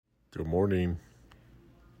Good morning.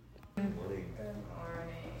 Good morning.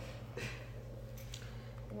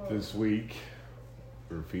 This week,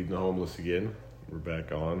 we're feeding the homeless again. We're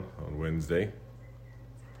back on Wednesday,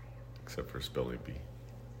 except for spelling bee.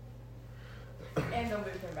 And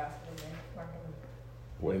nobody's playing basketball game.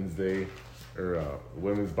 Wednesday,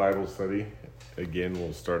 women's Bible study. Again,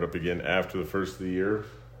 we'll start up again after the first of the year,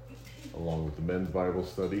 along with the men's Bible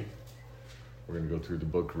study. We're going to go through the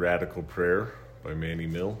book Radical Prayer by Manny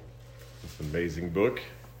Mill. It's an amazing book.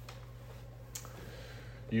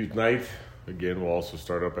 Youth Night, again, will also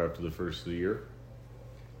start up after the first of the year.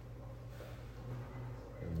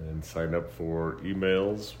 And then sign up for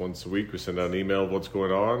emails once a week. We send out an email of what's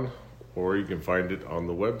going on, or you can find it on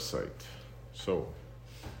the website. So,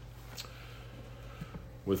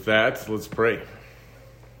 with that, let's pray.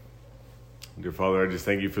 Dear Father, I just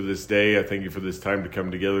thank you for this day. I thank you for this time to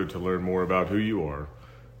come together to learn more about who you are,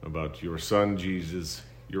 about your Son, Jesus,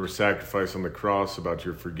 your sacrifice on the cross, about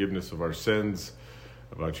your forgiveness of our sins,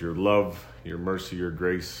 about your love, your mercy, your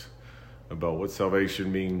grace, about what salvation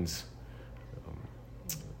means,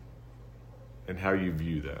 and how you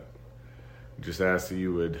view that. Just ask that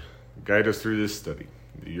you would guide us through this study,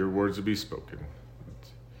 that your words would be spoken, that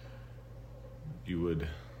you would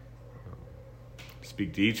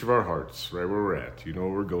speak to each of our hearts right where we're at. You know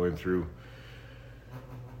what we're going through.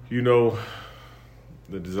 You know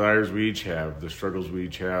the desires we each have, the struggles we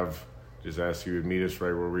each have. Just ask you to meet us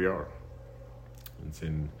right where we are. It's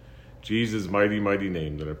in Jesus' mighty, mighty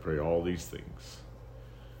name that I pray all these things.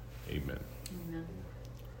 Amen. Amen.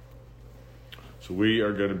 So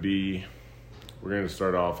we're going to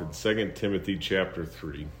start off in 2 Timothy chapter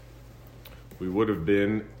 3. We would have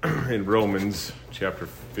been in Romans chapter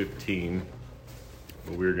 15,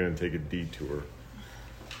 but we're going to take a detour.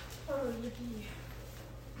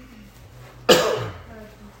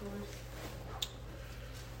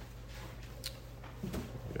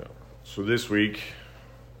 So this week,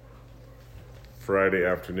 Friday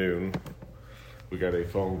afternoon, we got a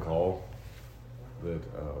phone call that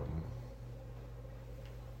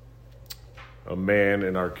a man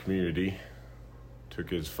in our community took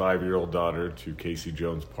his 5-year-old daughter to Casey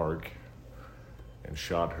Jones Park and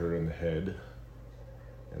shot her in the head,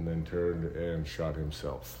 and then turned and shot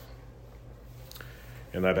himself.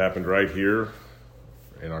 And that happened right here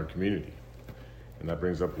in our community. And that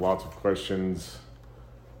brings up lots of questions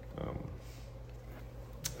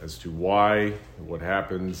as to why, what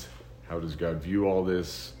happens, how does God view all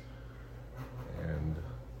this, and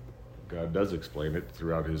God does explain it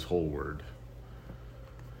throughout his whole word.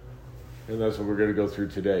 And that's what we're going to go through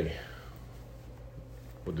today.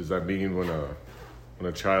 What does that mean when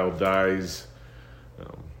a child dies?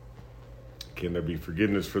 Can there be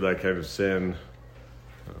forgiveness for that kind of sin?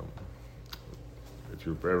 If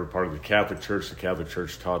you're ever part of the Catholic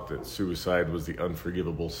Church taught that suicide was the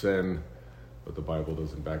unforgivable sin, but the Bible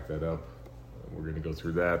doesn't back that up. We're going to go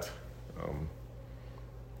through that.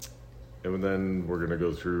 And then we're going to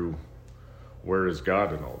go through, where is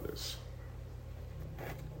God in all this?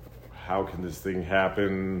 How can this thing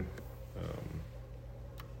happen?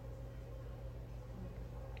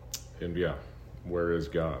 And yeah, where is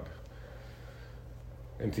God?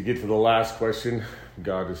 And to get to the last question,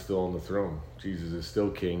 God is still on the throne. Jesus is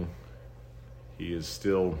still king. He is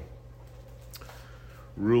still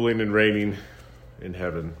ruling and reigning in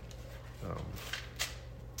heaven.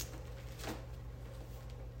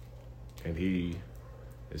 And he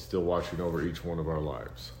is still watching over each one of our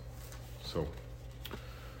lives. So,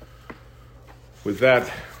 with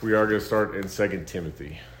that, we are going to start in 2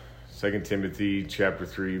 Timothy. 2 Timothy chapter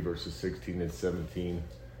 3, verses 16 and 17.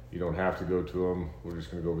 You don't have to go to them. We're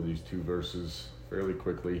just going to go over these two verses fairly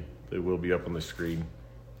quickly. They will be up on the screen.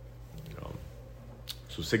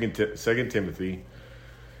 So 2 Timothy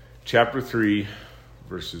chapter 3,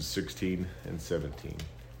 verses 16 and 17.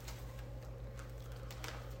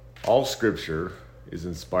 All Scripture is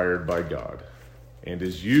inspired by God and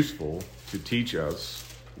is useful to teach us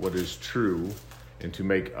what is true and to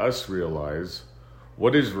make us realize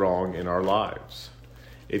what is wrong in our lives.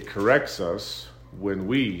 It corrects us when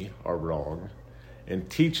we are wrong and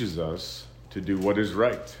teaches us to do what is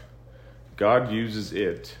right. God uses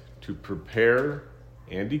it to prepare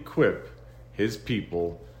and equip his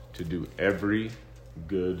people to do every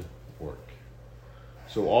good work.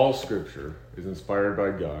 So all Scripture is inspired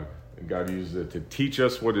by God, and God uses it to teach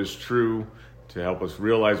us what is true, to help us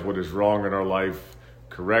realize what is wrong in our life,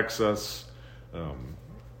 corrects us,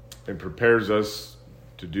 and prepares us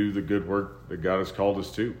to do the good work that God has called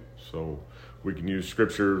us to. So we can use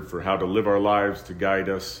Scripture for how to live our lives, to guide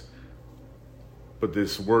us. But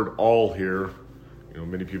this word all here,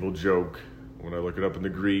 many people joke When I look it up in the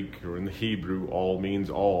Greek or in the Hebrew, all means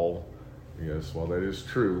all. Yes, while that is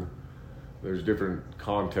true, there's different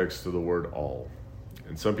contexts to the word all.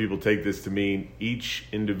 And some people take this to mean each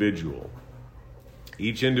individual.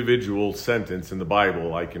 Each individual sentence in the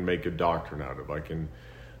Bible I can make a doctrine out of. I can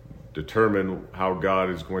determine how God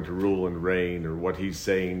is going to rule and reign or what he's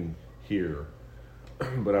saying here.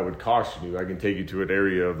 But I would caution you, I can take you to an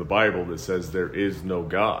area of the Bible that says there is no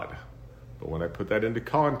God. But when I put that into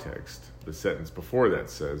context, the sentence before that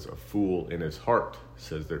says, a fool in his heart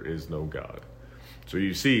says there is no God. So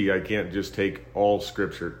you see, I can't just take all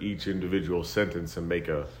Scripture, each individual sentence, and make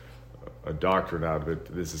a doctrine out of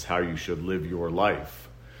it. This is how you should live your life.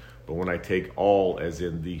 But when I take all as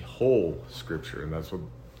in the whole Scripture, and that's what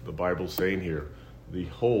the Bible's saying here, the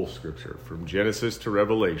whole Scripture, from Genesis to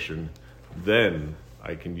Revelation, then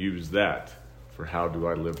I can use that for how do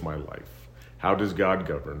I live my life? How does God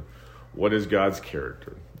govern? What is God's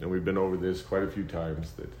character? And we've been over this quite a few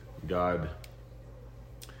times, that God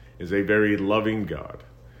is a very loving God,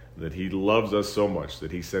 that he loves us so much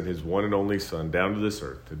that he sent his one and only Son down to this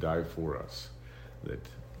earth to die for us, that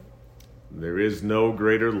there is no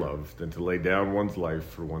greater love than to lay down one's life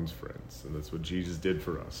for one's friends. And that's what Jesus did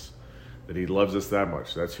for us, that he loves us that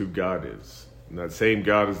much. That's who God is. And that same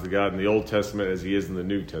God is the God in the Old Testament as he is in the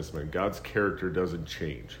New Testament. God's character doesn't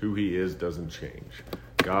change. Who he is doesn't change.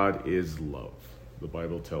 God is love, the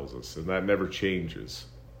Bible tells us, and that never changes.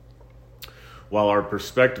 While our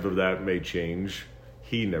perspective of that may change,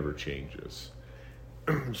 he never changes.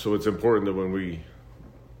 So it's important that when we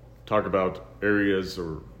talk about areas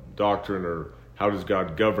or doctrine or how does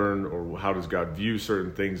God govern or how does God view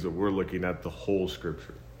certain things, that we're looking at the whole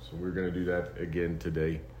Scripture. So we're going to do that again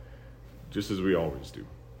today, just as we always do.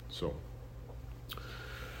 So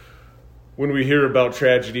when we hear about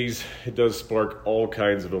tragedies, it does spark all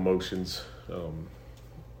kinds of emotions.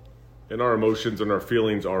 And our emotions and our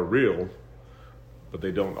feelings are real, but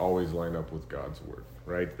they don't always line up with God's word,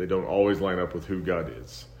 right? They don't always line up with who God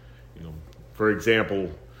is. For example,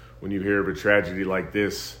 when you hear of a tragedy like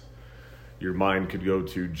this, your mind could go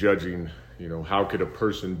to judging, how could a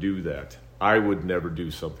person do that? I would never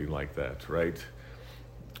do something like that, right?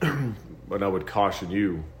 But I would caution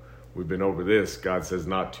you, we've been over this, God says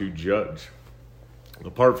not to judge.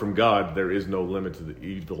 Apart from God, there is no limit to the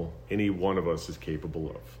evil any one of us is capable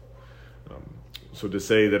of. So to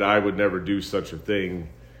say that I would never do such a thing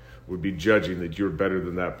would be judging that you're better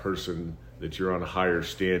than that person, that you're on a higher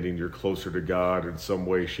standing, you're closer to God in some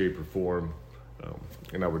way, shape, or form.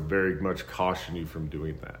 And I would very much caution you from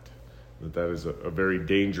doing that. That is a very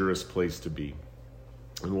dangerous place to be.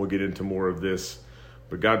 And we'll get into more of this.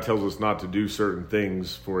 But God tells us not to do certain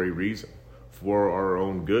things for a reason, for our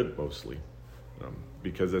own good mostly,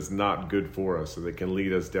 because it's not good for us, and it can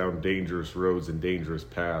lead us down dangerous roads and dangerous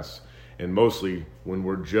paths. And mostly when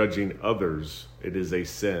we're judging others, it is a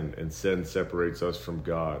sin, and sin separates us from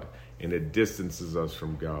God, and it distances us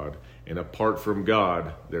from God. And apart from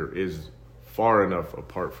God, there is far enough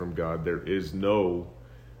apart from God, there is no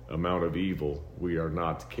amount of evil we are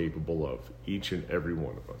not capable of, each and every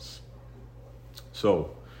one of us.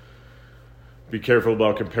 So, be careful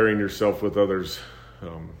about comparing yourself with others.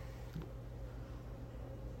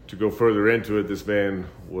 To go further into it, this man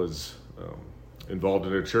was involved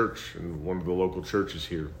in a church, in one of the local churches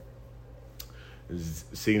here. Is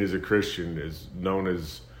seen as a Christian, is known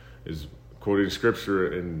as quoting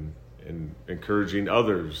Scripture and encouraging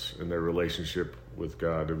others in their relationship with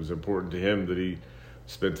God. It was important to him that he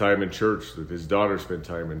spent time in church, that his daughter spent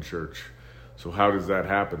time in church. So how does that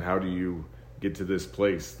happen? How do you get to this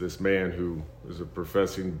place? This man who is a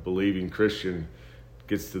professing, believing Christian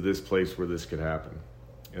gets to this place where this could happen.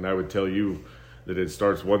 And I would tell you that it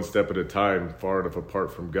starts one step at a time, far enough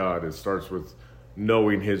apart from God. It starts with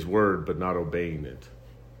knowing his word but not obeying it.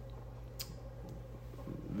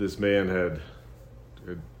 This man had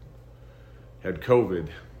COVID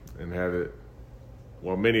and had it,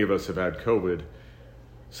 while many of us have had COVID,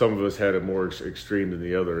 some of us had it more extreme than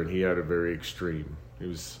the other, and he had it very extreme. It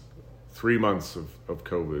was 3 months of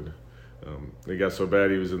COVID. It got so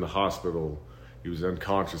bad he was in the hospital. He was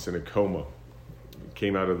unconscious in a coma.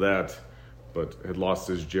 Came out of that, but had lost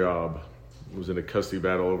his job. Was in a custody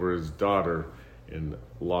battle over his daughter and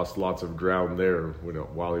lost lots of ground there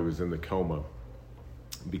while he was in the coma.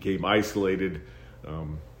 Became isolated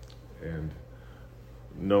and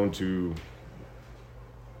known to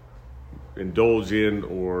indulge in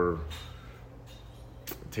or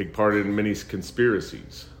take part in many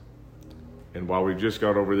conspiracies. And while we've just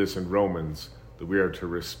gone over this in Romans, that we are to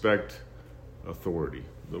respect authority,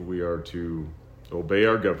 that we are to obey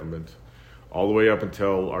our government, all the way up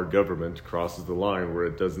until our government crosses the line where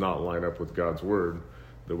it does not line up with God's word,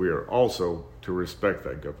 that we are also to respect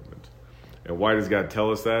that government. And why does God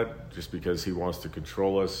tell us that? Just because he wants to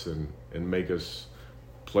control us and make us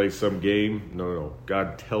play some game? No.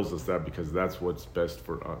 God tells us that because that's what's best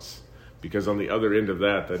for us. Because on the other end of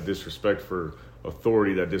that disrespect for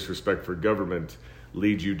authority, that disrespect for government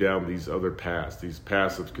leads you down these other paths, these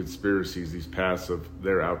paths of conspiracies, these paths of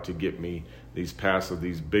they're out to get me, these paths of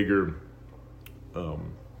these bigger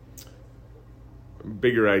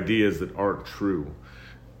ideas that aren't true.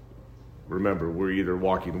 Remember, we're either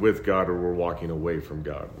walking with God or we're walking away from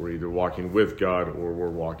God. We're either walking with God or we're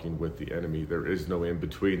walking with the enemy. There is no in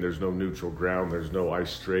between. There's no neutral ground. There's no I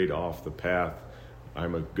strayed off the path.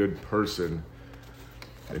 I'm a good person.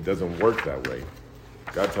 It doesn't work that way.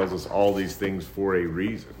 God tells us all these things for a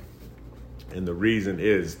reason. And the reason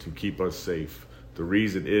is to keep us safe. The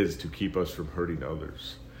reason is to keep us from hurting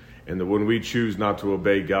others. And that when we choose not to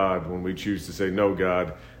obey God, when we choose to say, no,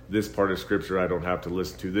 God, this part of Scripture I don't have to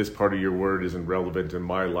listen to. This part of your word isn't relevant in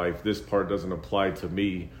my life. This part doesn't apply to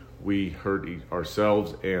me. We hurt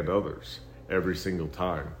ourselves and others every single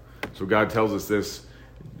time. So God tells us this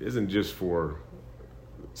isn't just for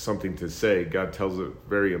something to say. God tells it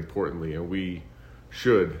very importantly, and we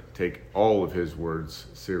should take all of his words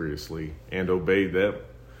seriously and obey them.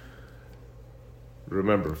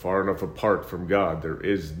 Remember, far enough apart from God, there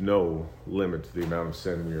is no limit to the amount of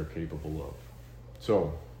sin we are capable of.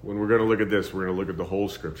 So, when we're going to look at this, we're going to look at the whole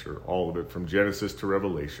Scripture, all of it, from Genesis to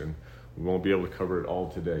Revelation. We won't be able to cover it all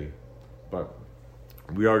today, but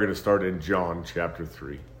we are going to start in John chapter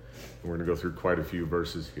 3. And we're going to go through quite a few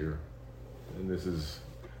verses here. And this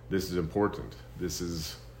is important. This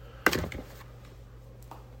is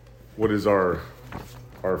what is our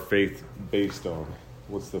faith based on?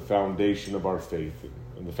 What's the foundation of our faith?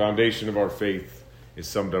 And the foundation of our faith is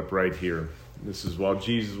summed up right here. This is while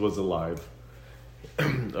Jesus was alive.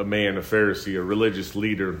 A man, a Pharisee, a religious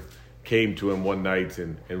leader, came to him one night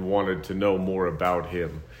and wanted to know more about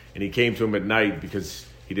him. And he came to him at night because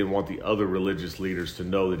he didn't want the other religious leaders to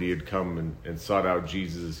know that he had come and sought out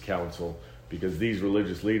Jesus' counsel, because these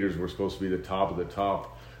religious leaders were supposed to be the top of the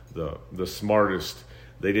top, the smartest.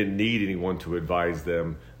 They didn't need anyone to advise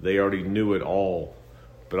them. They already knew it all.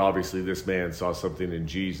 But obviously this man saw something in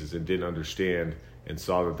Jesus and didn't understand and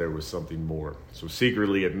saw that there was something more. So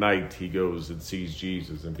secretly at night, he goes and sees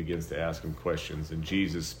Jesus and begins to ask him questions. And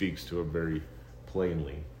Jesus speaks to him very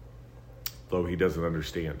plainly, though he doesn't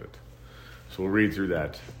understand it. So we'll read through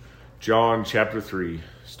that. John chapter 3,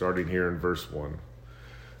 starting here in verse 1.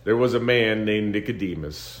 There was a man named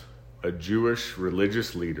Nicodemus, a Jewish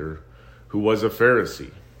religious leader who was a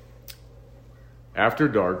Pharisee. After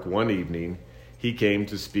dark one evening, he came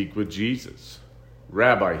to speak with Jesus.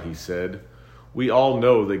 Rabbi, he said, we all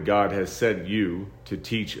know that God has sent you to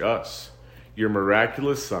teach us. Your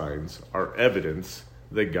miraculous signs are evidence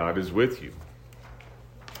that God is with you.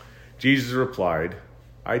 Jesus replied,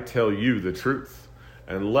 I tell you the truth.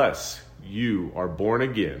 Unless you are born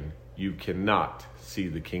again, you cannot see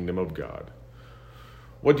the kingdom of God.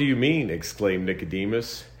 What do you mean? Exclaimed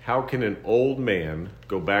Nicodemus. How can an old man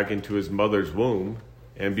go back into his mother's womb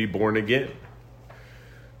and be born again?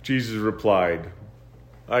 Jesus replied,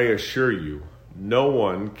 I assure you, no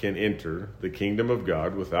one can enter the kingdom of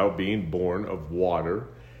God without being born of water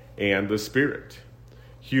and the Spirit.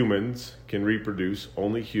 Humans can reproduce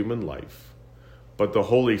only human life, but the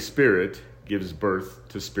Holy Spirit gives birth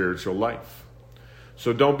to spiritual life.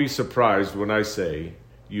 So don't be surprised when I say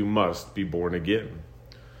you must be born again.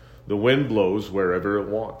 The wind blows wherever it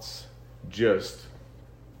wants, just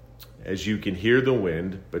as you can hear the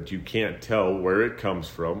wind, but you can't tell where it comes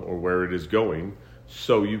from or where it is going.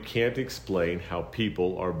 So you can't explain how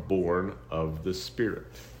people are born of the Spirit.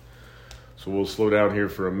 So we'll slow down here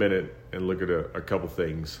for a minute and look at a couple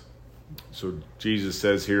things. So Jesus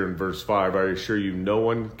says here in verse 5, I assure you, no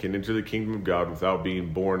one can enter the kingdom of God without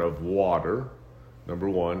being born of water, number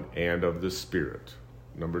 1, and of the Spirit,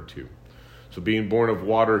 number 2. So being born of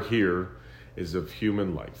water here is of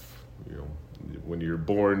human life. You know, when you're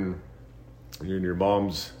born, you're in your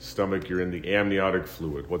mom's stomach, you're in the amniotic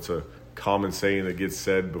fluid. What's a common saying that gets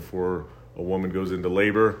said before a woman goes into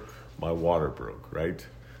labor? My water broke, right?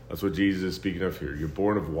 That's what Jesus is speaking of here. You're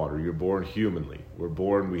born of water. You're born humanly. We're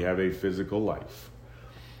born, we have a physical life.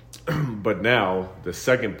 But now, the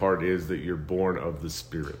second part is that you're born of the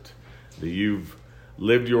Spirit. That you've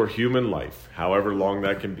lived your human life, however long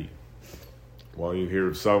that can be. While you hear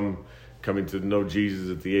of some coming to know Jesus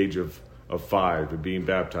at the age of 5 and being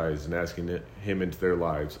baptized and asking him into their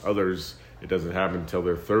lives. Others, it doesn't happen until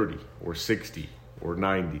they're 30 or 60 or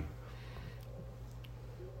 90.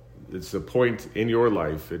 It's the point in your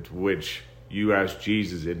life at which you ask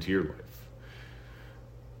Jesus into your life.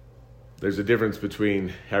 There's a difference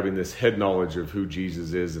between having this head knowledge of who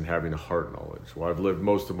Jesus is and having a heart knowledge. Well, I've lived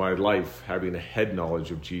most of my life having a head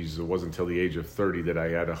knowledge of Jesus. It wasn't until the age of 30 that I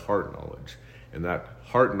had a heart knowledge. And that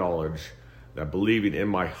heart knowledge, that believing in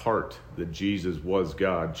my heart that Jesus was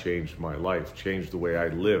God, changed my life, changed the way I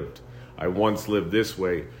lived. I once lived this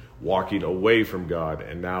way, walking away from God,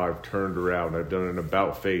 and now I've turned around. I've done an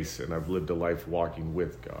about face, and I've lived a life walking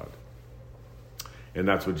with God. And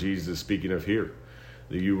that's what Jesus is speaking of here.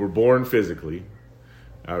 That you were born physically,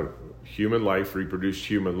 human life reproduced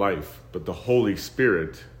human life, but the Holy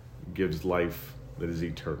Spirit gives life that is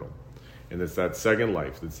eternal. And it's that second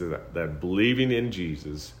life, that's that believing in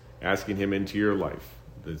Jesus, asking him into your life,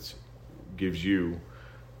 that gives you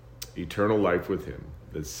eternal life with him,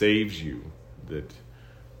 that saves you, that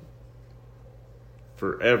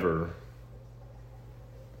forever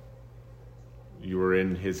you are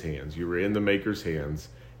in his hands. You are in the Maker's hands,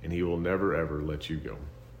 and he will never, ever let you go.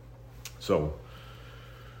 So,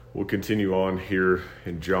 we'll continue on here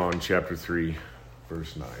in John chapter 3,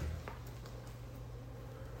 verse 9.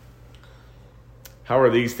 How are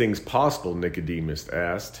these things possible? Nicodemus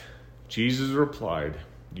asked. Jesus replied,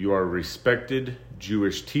 you are a respected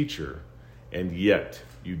Jewish teacher, and yet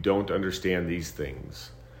you don't understand these things.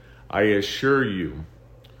 I assure you,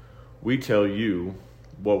 we tell you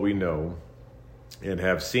what we know and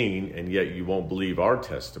have seen, and yet you won't believe our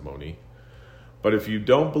testimony. But if you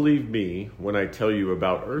don't believe me when I tell you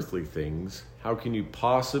about earthly things, how can you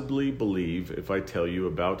possibly believe if I tell you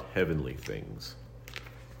about heavenly things?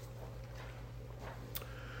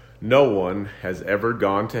 No one has ever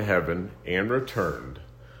gone to heaven and returned,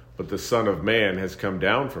 but the Son of Man has come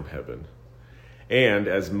down from heaven. And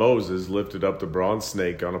as Moses lifted up the bronze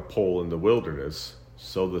snake on a pole in the wilderness,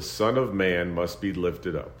 so the Son of Man must be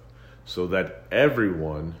lifted up, so that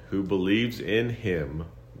everyone who believes in him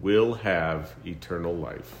will have eternal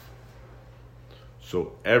life.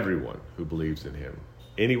 So everyone who believes in him,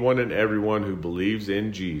 anyone and everyone who believes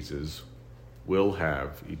in Jesus will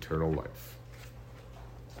have eternal life.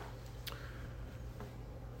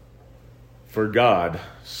 For God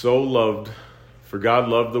loved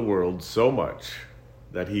the world so much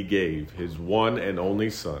that he gave his one and only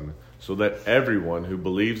Son, so that everyone who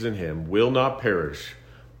believes in him will not perish,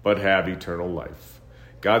 but have eternal life.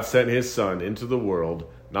 God sent his Son into the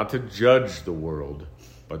world, not to judge the world,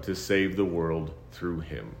 but to save the world through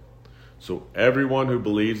him. So everyone who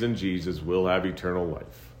believes in Jesus will have eternal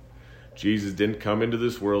life. Jesus didn't come into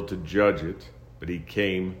this world to judge it, but he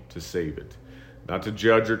came to save it. Not to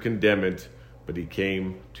judge or condemn it, but he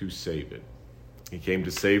came to save it. He came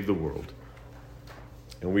to save the world.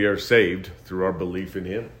 And we are saved through our belief in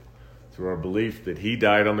him, through our belief that he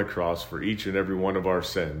died on the cross for each and every one of our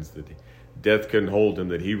sins, that death couldn't hold him,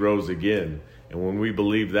 that he rose again. And when we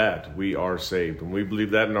believe that, we are saved. When we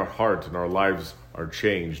believe that in our heart and our lives are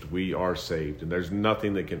changed, we are saved. And there's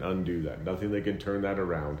nothing that can undo that, nothing that can turn that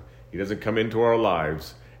around. He doesn't come into our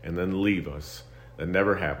lives and then leave us. That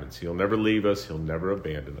never happens. He'll never leave us. He'll never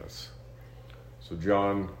abandon us. So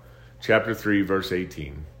John chapter 3, verse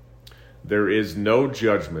 18. There is no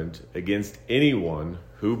judgment against anyone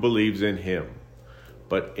who believes in him,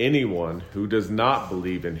 but anyone who does not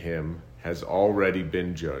believe in him has already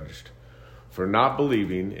been judged for not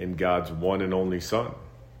believing in God's one and only Son.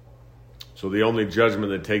 So the only judgment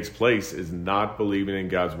that takes place is not believing in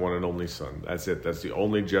God's one and only Son. That's it. That's the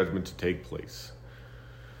only judgment to take place.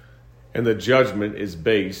 And the judgment is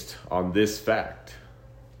based on this fact.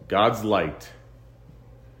 God's light,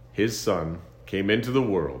 his Son, came into the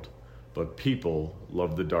world, but people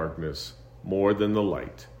loved the darkness more than the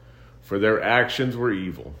light, for their actions were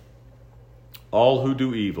evil. All who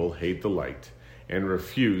do evil hate the light and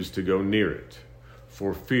refuse to go near it,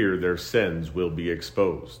 for fear their sins will be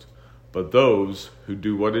exposed. But those who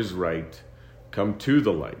do what is right come to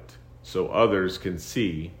the light, so others can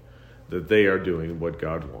see that they are doing what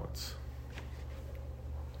God wants.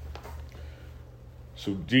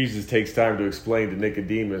 So Jesus takes time to explain to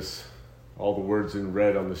Nicodemus all the words in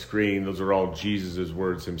red on the screen. Those are all Jesus'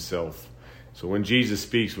 words himself. So when Jesus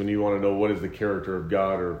speaks, when you want to know what is the character of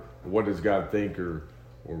God, or what does God think, or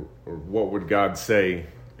what would God say,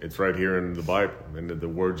 it's right here in the Bible, and the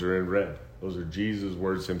words are in red. Those are Jesus'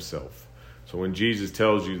 words himself. So when Jesus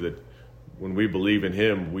tells you that when we believe in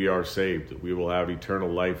him, we are saved, that we will have eternal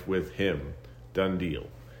life with him, done deal.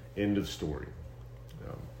 End of story.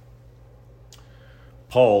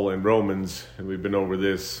 Paul in Romans, and we've been over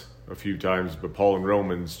this a few times, but Paul in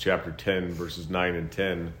Romans chapter 10, verses 9 and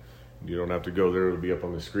 10, you don't have to go there, it'll be up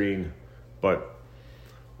on the screen, but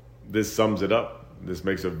this sums it up. this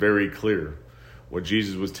makes it very clear. What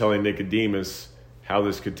Jesus was telling Nicodemus, how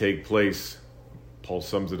this could take place, Paul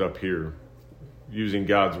sums it up here using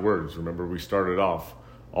God's words. Remember, we started off,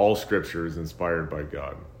 all Scripture is inspired by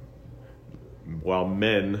God. While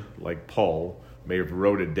men, like Paul, may have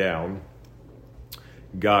wrote it down,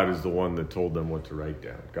 God is the one that told them what to write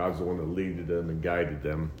down. God's the one that leaded them and guided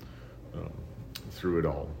them through it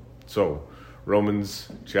all. So, Romans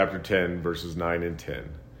chapter 10, verses 9 and 10.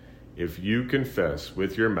 If you confess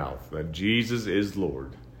with your mouth that Jesus is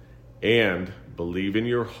Lord and believe in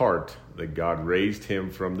your heart that God raised him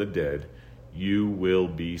from the dead, you will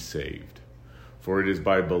be saved. For it is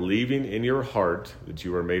by believing in your heart that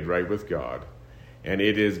you are made right with God, and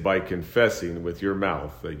it is by confessing with your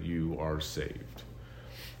mouth that you are saved.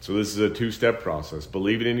 So this is a two-step process,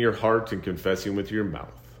 believing in your heart and confessing with your mouth.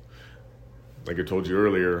 Like I told you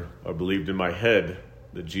earlier, I believed in my head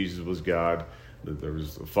that Jesus was God, that there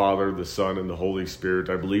was the Father, the Son, and the Holy Spirit.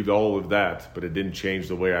 I believed all of that, but it didn't change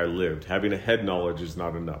the way I lived. Having a head knowledge is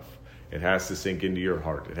not enough. It has to sink into your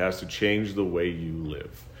heart. It has to change the way you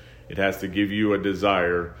live. It has to give you a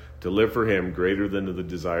desire to live for him greater than the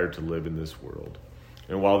desire to live in this world.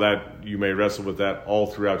 And while that you may wrestle with that all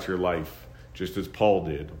throughout your life, just as Paul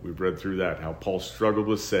did, we've read through that, how Paul struggled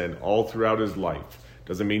with sin all throughout his life.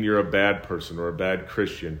 Doesn't mean you're a bad person or a bad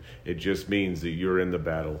Christian. It just means that you're in the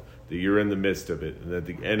battle, that you're in the midst of it, and that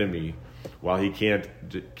the enemy, while he can't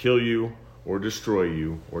kill you or destroy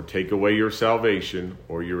you or take away your salvation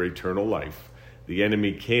or your eternal life, the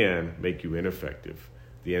enemy can make you ineffective.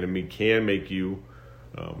 The enemy can make you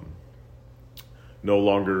no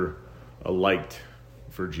longer a light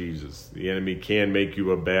for Jesus. The enemy can make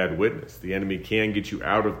you a bad witness. The enemy can get you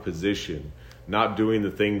out of position, not doing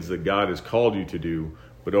the things that God has called you to do,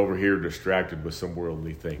 but over here distracted with some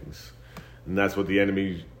worldly things. And that's what the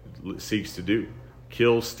enemy seeks to do.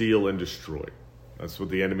 Kill, steal, and destroy. That's what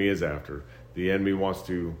the enemy is after. The enemy wants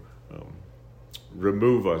to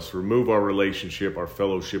remove us, remove our relationship, our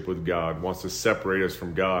fellowship with God, wants to separate us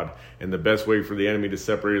from God. And the best way for the enemy to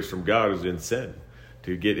separate us from God is in sin,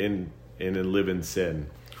 to get in and live in sin.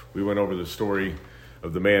 We went over the story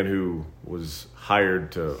of the man who was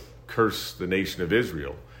hired to curse the nation of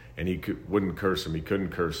Israel, and he wouldn't curse him. He couldn't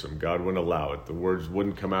curse him. God wouldn't allow it. The words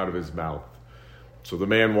wouldn't come out of his mouth. So the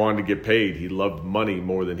man wanted to get paid. He loved money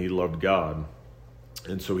more than he loved God.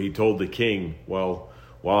 And so he told the king, well,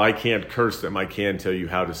 while I can't curse them, I can tell you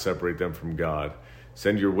how to separate them from God.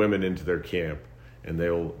 Send your women into their camp, and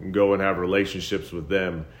they'll go and have relationships with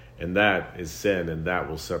them, and that is sin, and that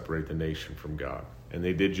will separate the nation from God. And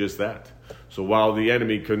they did just that. So while the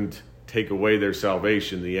enemy couldn't take away their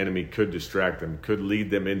salvation, the enemy could distract them, could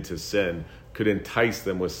lead them into sin, could entice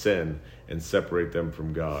them with sin and separate them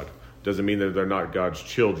from God. Doesn't mean that they're not God's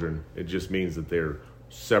children. It just means that they're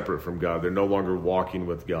separate from God. They're no longer walking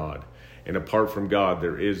with God. And apart from God,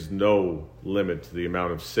 there is no limit to the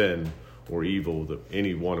amount of sin or evil that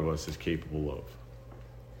any one of us is capable of.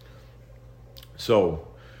 So,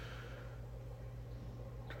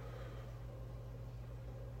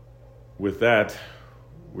 with that,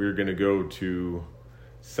 we're going to go to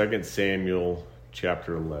 2 Samuel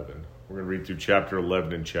chapter 11. We're going to read through chapter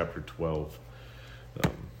 11 and chapter 12.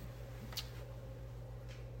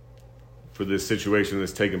 For this situation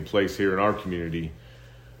that's taken place here in our community,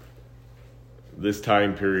 this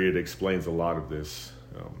time period explains a lot of this.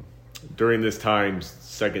 During this time,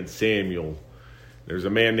 2 Samuel, there's a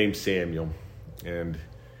man named Samuel, and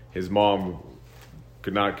his mom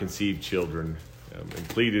could not conceive children, and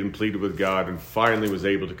pleaded with God, and finally was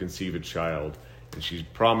able to conceive a child. And she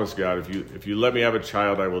promised God, if you let me have a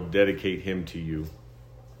child, I will dedicate him to you.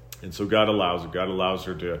 And so God allows it. God allows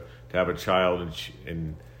her to have a child,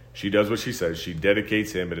 and she does what she says. She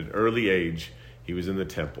dedicates him at an early age. He was in the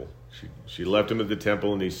temple. She left him at the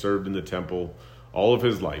temple, and he served in the temple all of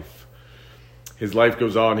his life. His life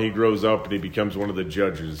goes on. He grows up, and he becomes one of the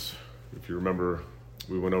judges. If you remember,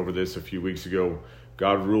 we went over this a few weeks ago.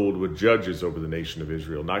 God ruled with judges over the nation of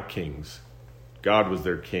Israel, not kings. God was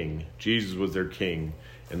their king. Jesus was their king.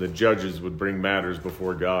 And the judges would bring matters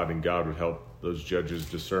before God, and God would help those judges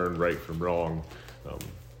discern right from wrong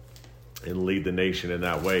and lead the nation in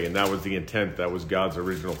that way. And that was the intent. That was God's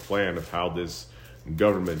original plan of how this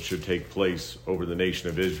government should take place over the nation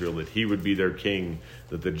of Israel, that he would be their king,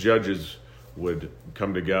 that the judges would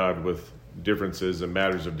come to God with differences and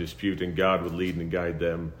matters of dispute, and God would lead and guide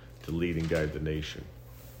them to lead and guide the nation.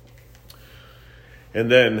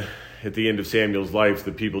 And then at the end of Samuel's life,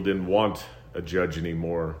 the people didn't want a judge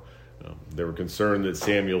anymore. They were concerned that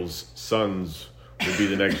Samuel's sons would be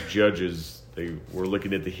the next judges. They were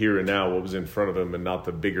looking at the here and now, what was in front of them, and not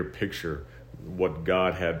the bigger picture, what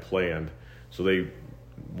God had planned. So they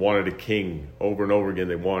wanted a king. Over and over again,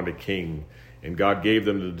 they wanted a king. And God gave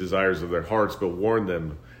them the desires of their hearts, but warned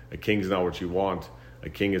them, a king's not what you want. A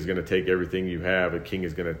king is going to take everything you have. A king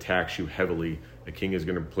is going to tax you heavily. A king is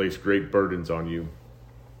going to place great burdens on you.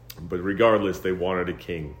 But regardless, they wanted a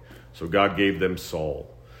king. So God gave them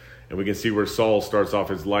Saul. And we can see where Saul starts off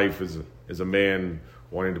his life as a man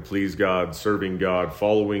wanting to please God, serving God,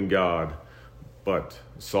 following God. But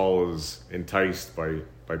Saul is enticed by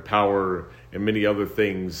power and many other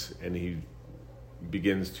things, and he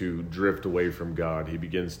begins to drift away from God. He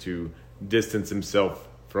begins to distance himself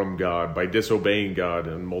from God by disobeying God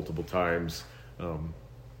on multiple times,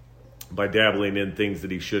 by dabbling in things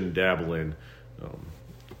that he shouldn't dabble in.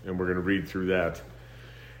 And we're going to read through that.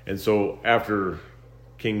 And so after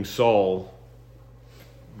King Saul,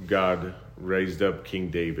 God raised up King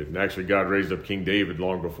David. And actually, God raised up King David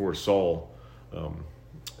long before Saul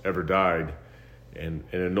ever died, and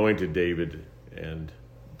anointed David.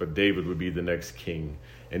 But David would be the next king.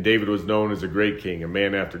 And David was known as a great king, a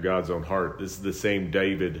man after God's own heart. This is the same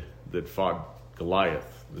David that fought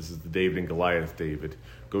Goliath. This is the David and Goliath David.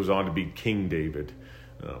 Goes on to be King David.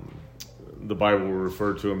 The Bible will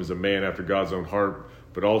refer to him as a man after God's own heart,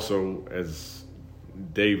 but also as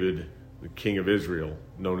David, the king of Israel,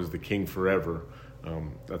 known as the king forever.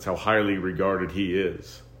 That's how highly regarded he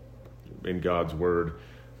is in God's word.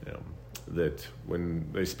 That when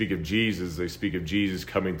they speak of Jesus, they speak of Jesus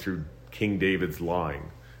coming through King David's line.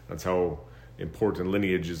 That's how important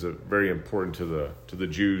lineage is very important to the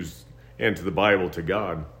Jews and to the Bible, to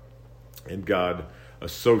God. And God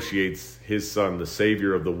associates his son, the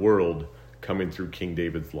Savior of the world, coming through King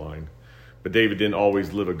David's line. But David didn't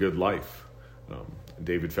always live a good life.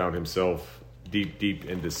 David found himself deep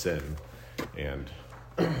into sin. And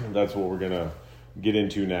that's what we're going to get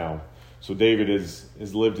into now. So David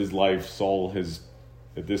has lived his life. Saul has,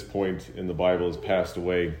 at this point in the Bible, has passed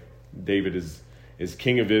away. David is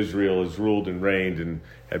king of Israel, has ruled and reigned and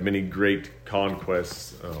had many great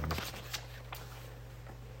conquests.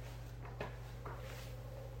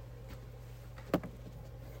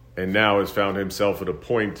 And now has found himself at a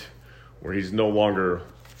point where he's no longer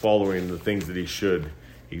following the things that he should.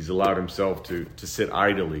 He's allowed himself to sit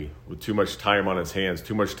idly with too much time on his hands,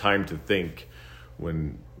 too much time to think,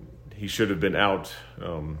 when he should have been out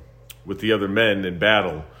with the other men in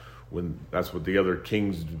battle, when that's what the other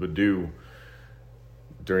kings would do.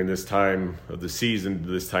 During this time of the season,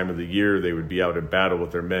 this time of the year, they would be out in battle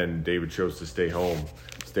with their men. David chose to stay home,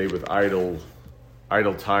 stay with idle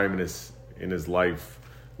time in his life,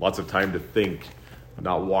 lots of time to think,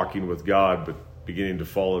 not walking with God, but beginning to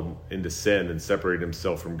fall into sin and separate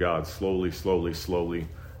himself from God slowly,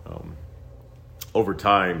 over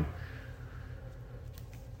time.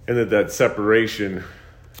 And that separation,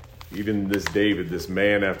 even this David, this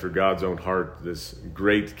man after God's own heart, this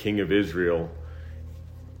great king of Israel,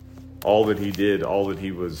 all that he did, all that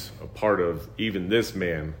he was a part of, even this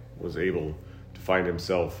man was able to find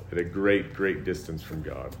himself at a great distance from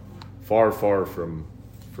God, far from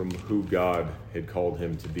who God had called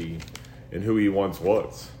him to be and who he once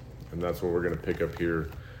was. And that's what we're going to pick up here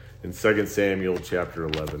in 2 Samuel chapter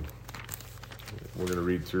 11. We're going to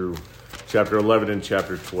read through chapter 11 and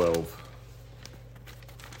chapter 12.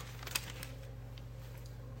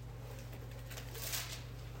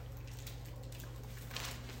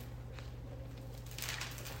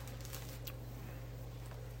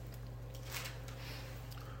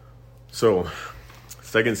 So,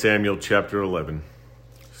 2 Samuel chapter 11,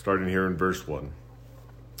 starting here in verse 1.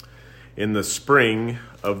 In the spring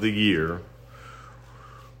of the year,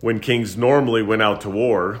 when kings normally went out to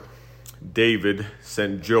war, David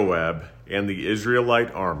sent Joab and the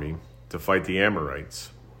Israelite army to fight the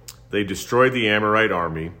Amorites. They destroyed the Amorite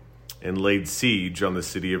army and laid siege on the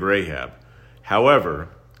city of Rahab. However,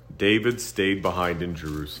 David stayed behind in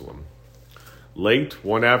Jerusalem. Late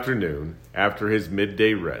one afternoon, after his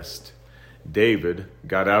midday rest, David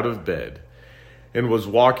got out of bed and was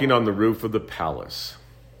walking on the roof of the palace.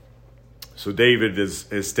 So David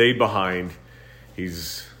has stayed behind.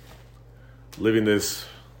 He's living this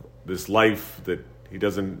life that he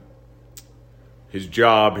doesn't, his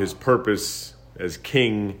job, his purpose as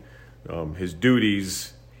king, his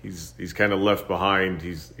duties, he's kind of left behind.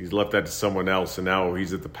 He's left that to someone else, and now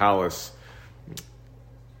he's at the palace.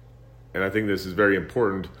 And I think this is very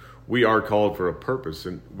important. We are called for a purpose,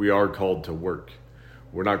 and we are called to work.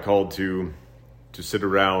 We're not called to sit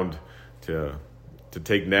around, to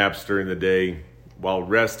take naps during the day. While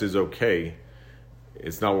rest is okay,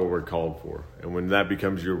 it's not what we're called for. And when that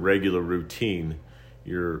becomes your regular routine,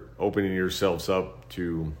 you're opening yourselves up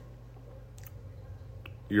to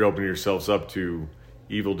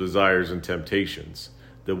evil desires and temptations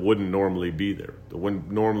that wouldn't normally be there. That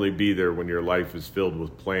wouldn't normally be there when your life is filled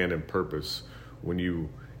with plan and purpose. When you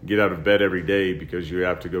get out of bed every day because you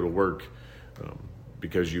have to go to work,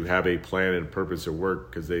 because you have a plan and purpose at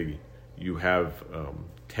work, because you have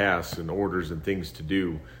tasks and orders and things to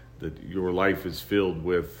do, that your life is filled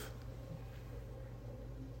with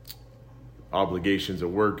obligations at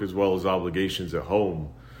work as well as obligations at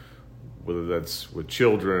home, whether that's with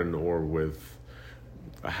children or with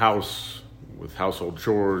a house, with household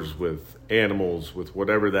chores, with animals, with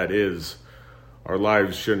whatever that is. Our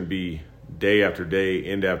lives shouldn't be day after day,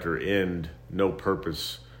 end after end, no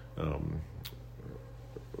purpose,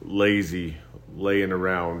 lazy, laying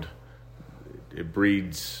around. It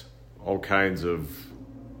breeds all kinds of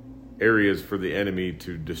areas for the enemy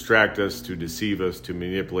to distract us, to deceive us, to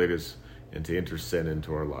manipulate us, and to enter sin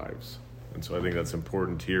into our lives. And so I think that's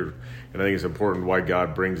important here. And I think it's important why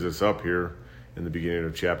God brings us up here in the beginning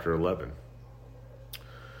of chapter 11.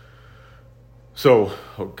 So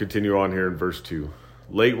I'll continue on here in verse 2.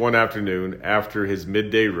 Late one afternoon, after his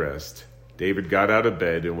midday rest, David got out of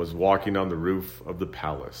bed and was walking on the roof of the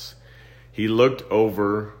palace. He looked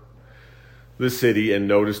over the city and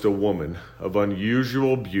noticed a woman of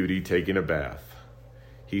unusual beauty taking a bath.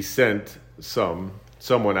 He sent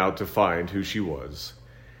someone out to find who she was,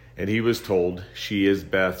 and he was told, "She is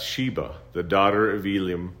Bathsheba, the daughter of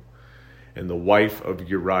Eliam, and the wife of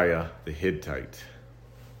Uriah the Hittite."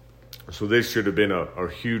 So this should have been a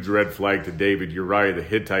huge red flag to David. Uriah the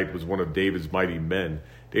Hittite was one of David's mighty men.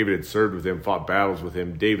 David had served with him, fought battles with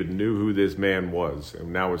him. David knew who this man was,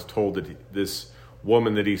 and now was told that this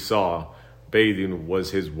woman that he saw bathing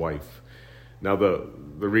was his wife. Now the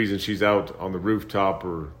reason she's out on the rooftop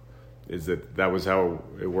is that was how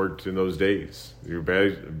it worked in those days. Your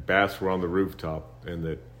baths were on the rooftop, and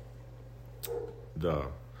that the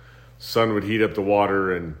sun would heat up the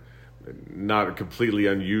water, and not completely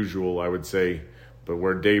unusual, I would say, but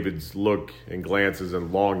where David's look and glances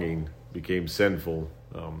and longing became sinful,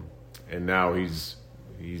 and now he's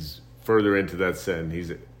further into that sin.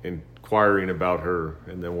 He's inquiring about her,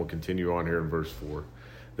 and then we'll continue on here in verse 4.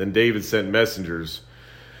 Then David sent messengers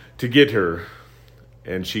to get her,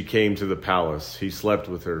 and she came to the palace. He slept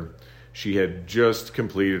with her. She had just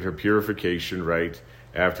completed her purification rite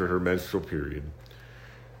after her menstrual period.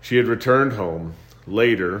 She had returned home.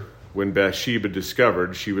 Later, when Bathsheba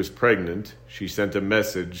discovered she was pregnant, she sent a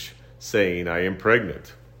message saying, "I am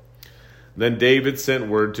pregnant." Then David sent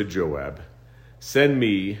word to Joab, "Send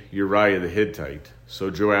me Uriah the Hittite." So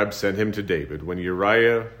Joab sent him to David. When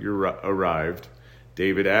Uriah arrived,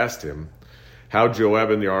 David asked him how Joab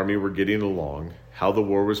and the army were getting along, how the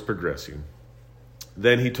war was progressing.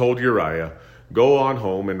 Then he told Uriah, "Go on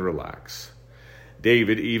home and relax."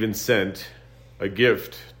 David even sent a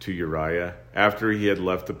gift to Uriah after he had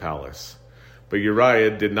left the palace. But Uriah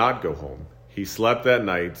did not go home. He slept that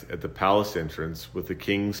night at the palace entrance with the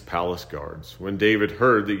king's palace guards. When David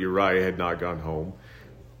heard that Uriah had not gone home,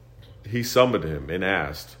 he summoned him and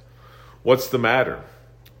asked, "What's the matter?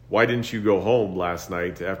 Why didn't you go home last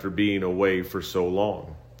night after being away for so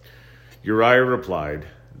long?" Uriah replied,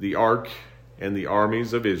 "The ark and the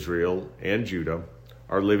armies of Israel and Judah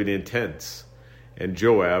are living in tents, and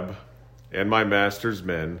Joab and my master's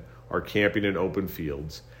men are camping in open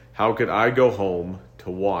fields. How could I go home to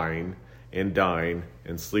wine and dine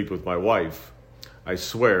and sleep with my wife? I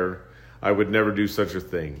swear I would never do such a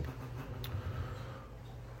thing."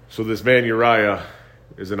 So this man Uriah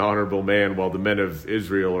is an honorable man while the men of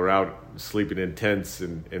Israel are out sleeping in tents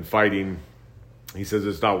and fighting. He says,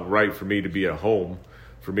 "It's not right for me to be at home,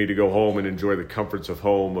 for me to go home and enjoy the comforts of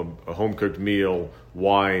home, a home-cooked meal,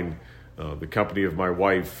 wine, the company of my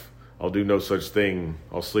wife. I'll do no such thing.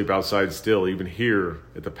 I'll sleep outside still, even here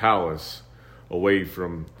at the palace, away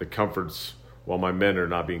from the comforts, while my men are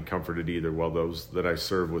not being comforted either, while those that I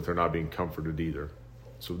serve with are not being comforted either."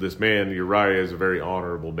 So this man, Uriah, is a very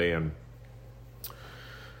honorable man.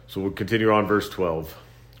 So we'll continue on verse 12.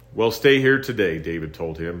 "Well, stay here today," David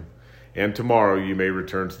told him, "and tomorrow you may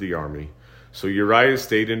return to the army." So Uriah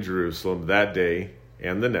stayed in Jerusalem that day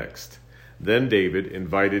and the next. Then David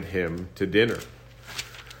invited him to dinner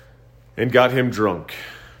and got him drunk.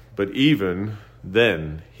 But even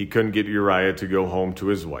then, he couldn't get Uriah to go home to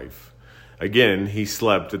his wife. Again, he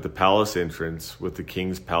slept at the palace entrance with the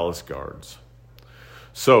king's palace guards.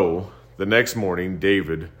 So the next morning,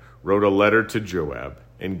 David wrote a letter to Joab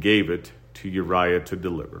and gave it to Uriah to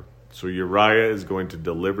deliver. So Uriah is going to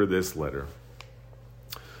deliver this letter.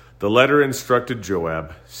 The letter instructed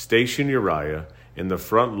Joab, "Station Uriah in the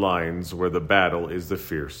front lines where the battle is the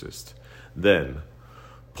fiercest. Then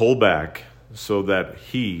pull back so that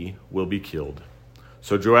he will be killed."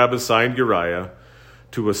 So Joab assigned Uriah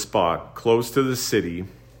to a spot close to the city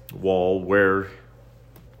wall where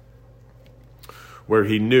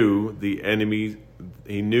he knew the enemy's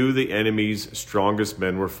strongest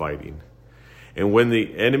men were fighting. And when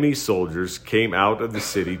the enemy soldiers came out of the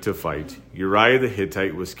city to fight, Uriah the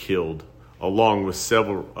Hittite was killed, along with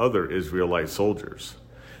several other Israelite soldiers.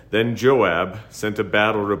 Then Joab sent a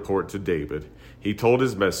battle report to David. He told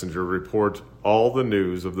his messenger, report all the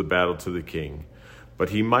news of the battle to the king. But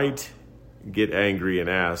he might get angry and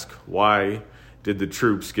ask, why did the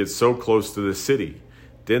troops get so close to the city?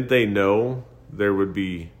 Didn't they know they would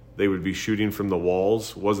be shooting from the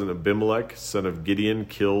walls? Wasn't Abimelech, son of Gideon,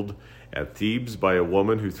 killed at Thebes by a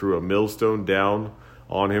woman who threw a millstone down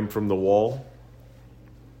on him from the wall?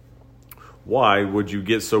 Why would you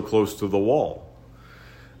get so close to the wall?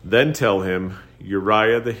 Then tell him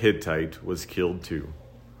Uriah the Hittite was killed too.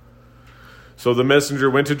 So the messenger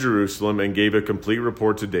went to Jerusalem and gave a complete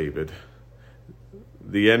report to David.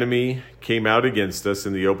 The enemy came out against us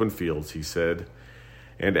in the open fields, he said,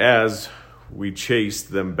 and as we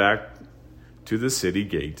chased them back to the city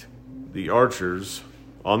gate, the archers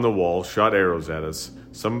on the wall shot arrows at us.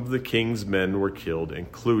 Some of the king's men were killed,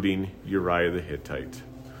 including Uriah the Hittite.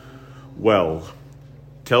 Well,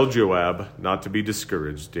 tell Joab not to be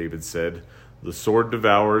discouraged, David said. The sword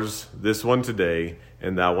devours this one today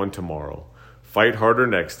and that one tomorrow. Fight harder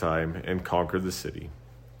next time and conquer the city.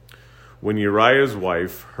 When Uriah's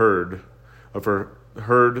wife heard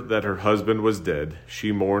that her husband was dead,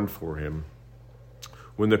 she mourned for him.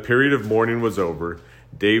 When the period of mourning was over,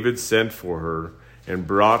 David sent for her and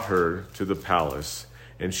brought her to the palace,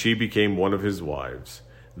 and she became one of his wives.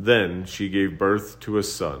 Then she gave birth to a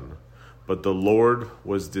son, but the Lord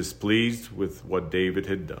was displeased with what David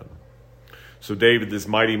had done. So David, this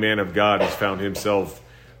mighty man of God, has found himself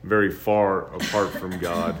very far apart from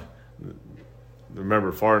God.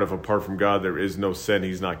 Remember, far enough apart from God, there is no sin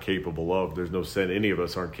he's not capable of. There's no sin any of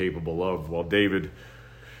us aren't capable of. While David,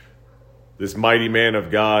 this mighty man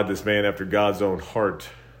of God, this man after God's own heart,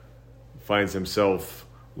 finds himself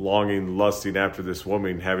longing, lusting after this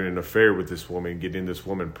woman, having an affair with this woman, getting this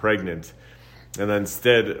woman pregnant. And then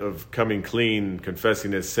instead of coming clean,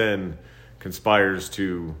 confessing his sin, conspires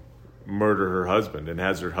to murder her husband and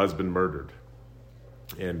has her husband murdered.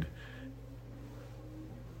 And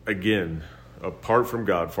again, apart from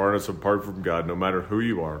God, far enough apart from God, no matter who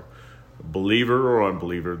you are, believer or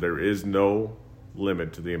unbeliever, there is no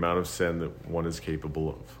limit to the amount of sin that one is capable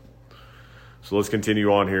of. So let's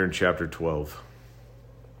continue on here in chapter 12.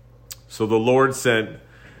 So the Lord sent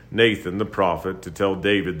Nathan the prophet to tell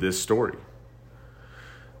David this story.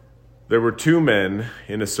 There were two men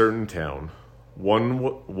in a certain town. One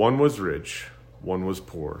was rich, one was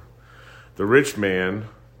poor. The rich man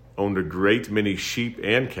owned a great many sheep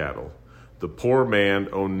and cattle. The poor man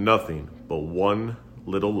owned nothing but one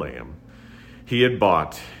little lamb. He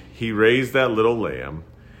raised that little lamb,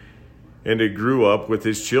 and it grew up with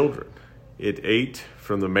his children. It ate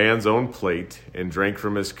from the man's own plate and drank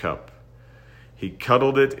from his cup. He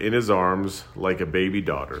cuddled it in his arms like a baby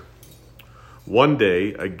daughter. One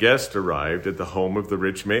day, a guest arrived at the home of the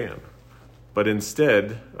rich man. But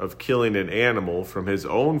instead of killing an animal from his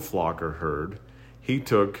own flock or herd, he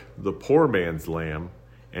took the poor man's lamb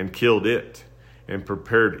and killed it and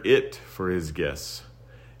prepared it for his guests.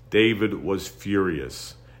 David was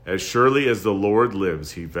furious. As surely as the Lord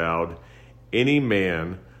lives, he vowed, any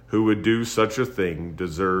man who would do such a thing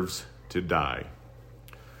deserves to die.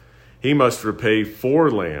 He must repay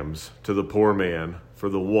 4 lambs to the poor man for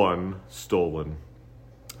the one stolen,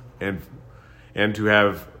 and to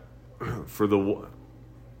have for the one.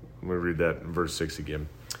 Let me read that in verse 6 again.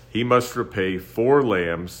 He must repay 4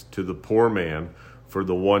 lambs to the poor man for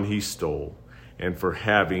the one he stole, and for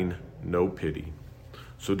having no pity.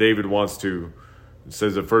 So David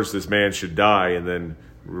says at first this man should die, and then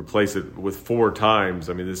replace it with 4 times.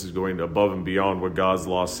 I mean, this is going above and beyond what God's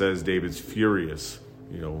law says. David's furious.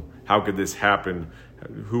 How could this happen?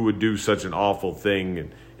 Who would do such an awful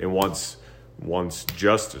thing and wants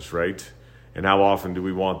justice, right? And how often do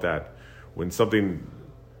we want that? When something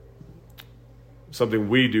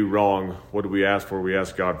we do wrong, what do we ask for? We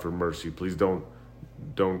ask God for mercy. Please don't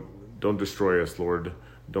destroy us, Lord.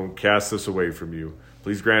 Don't cast us away from you.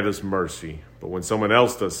 Please grant us mercy. But when someone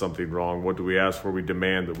else does something wrong, what do we ask for? We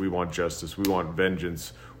demand that we want justice. We want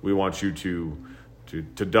vengeance. We want you to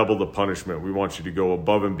double the punishment. We want you to go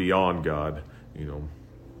above and beyond, God.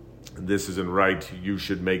 This isn't right. You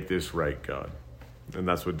should make this right, God. And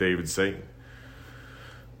that's what David's saying.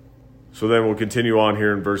 So then we'll continue on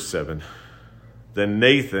here in verse 7. Then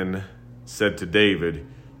Nathan said to David,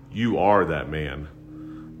 you are that man.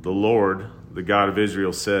 The Lord the God of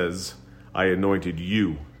Israel says, I anointed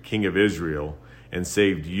you king of Israel and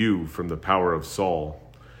saved you from the power of Saul.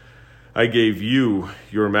 I gave you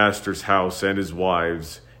your master's house and his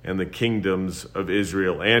wives and the kingdoms of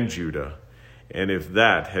Israel and Judah. And if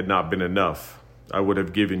that had not been enough, I would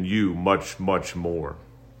have given you much, much more.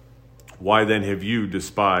 Why then have you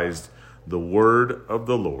despised the word of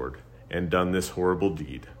the Lord and done this horrible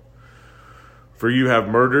deed? For you have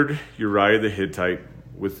murdered Uriah the Hittite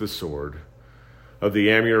with the sword of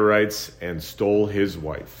the Amorites and stole his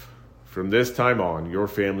wife. From this time on, your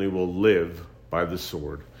family will live by the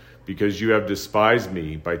sword, because you have despised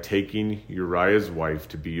me by taking Uriah's wife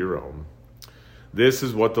to be your own. This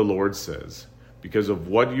is what the Lord says. Because of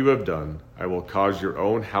what you have done, I will cause your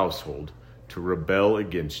own household to rebel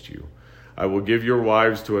against you. I will give your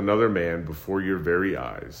wives to another man before your very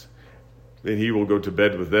eyes, and he will go to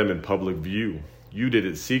bed with them in public view. You did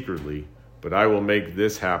it secretly, but I will make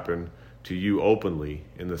this happen to you openly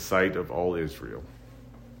in the sight of all Israel.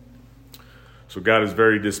 So God is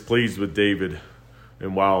very displeased with David,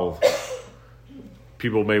 and while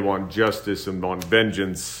people may want justice and want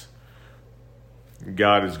vengeance,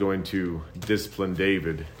 God is going to discipline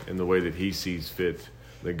David in the way that he sees fit.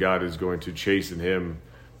 That God is going to chasten him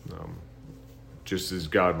just as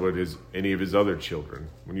God would any of his other children.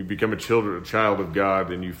 When you become a child of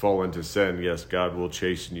God and you fall into sin, yes, God will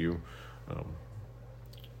chasten you.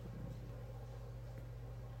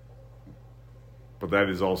 But that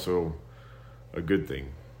is also a good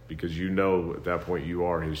thing, because you know at that point you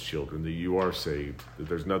are his children, that you are saved, that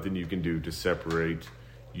there's nothing you can do to separate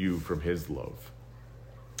you from his love.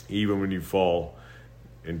 Even when you fall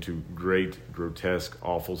into great, grotesque,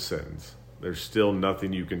 awful sins, there's still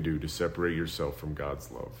nothing you can do to separate yourself from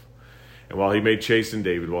God's love. And while he may chasten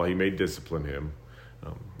David, while he may discipline him,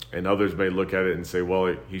 and others may look at it and say,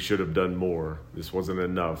 well, he should have done more. This wasn't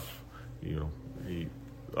enough.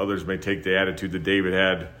 Others may take the attitude that David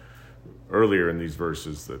had earlier in these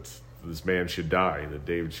verses, that this man should die, that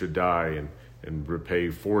David should die and repay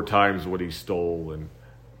 4 times what he stole. And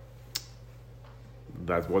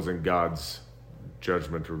that wasn't God's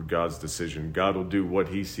judgment or God's decision. God will do what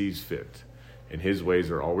he sees fit, and his ways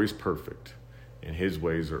are always perfect, and his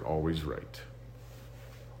ways are always right.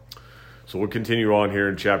 So we'll continue on here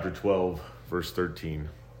in chapter 12, verse 13.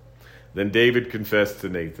 Then David confessed to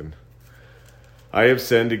Nathan, I have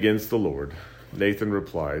sinned against the Lord. Nathan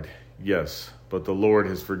replied, yes, but the Lord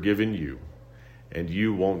has forgiven you, and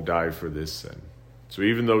you won't die for this sin. So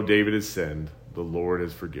even though David has sinned, the Lord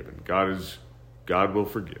has forgiven. God will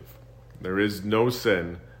forgive. There is no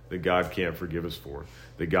sin that God can't forgive us for,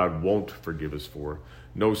 that God won't forgive us for.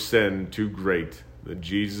 No sin too great that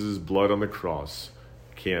Jesus' blood on the cross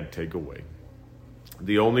can't take away.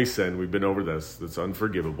 The only sin, we've been over this, that's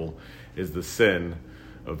unforgivable, is the sin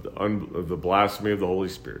of the blasphemy of the Holy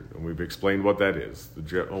Spirit. And we've explained what that is.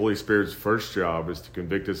 The Holy Spirit's first job is to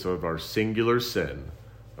convict us of our singular sin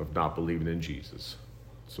of not believing in Jesus.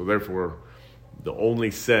 So therefore, the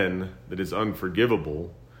only sin that is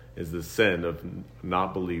unforgivable is the sin of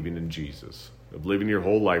not believing in Jesus, of living your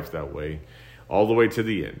whole life that way, all the way to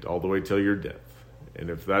the end, all the way till your death.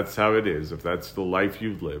 And if that's how it is, if that's the life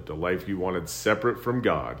you've lived, a life you wanted separate from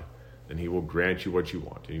God, then he will grant you what you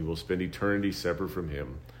want, and you will spend eternity separate from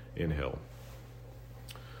him in hell.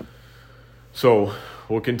 So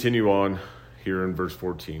we'll continue on here in verse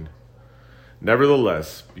 14.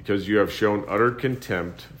 Nevertheless, because you have shown utter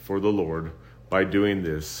contempt for the Lord by doing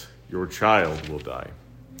this, your child will die.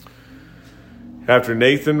 After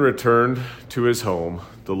Nathan returned to his home,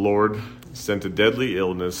 the Lord sent a deadly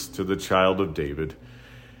illness to the child of David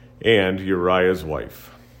and Uriah's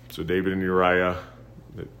wife. So David and Uriah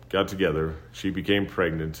got together. She became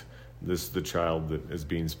pregnant. This is the child that is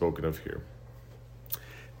being spoken of here.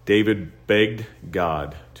 David begged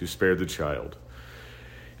God to spare the child.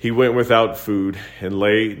 He went without food and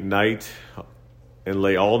lay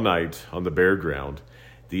all night on the bare ground.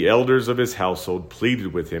 The elders of his household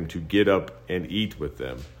pleaded with him to get up and eat with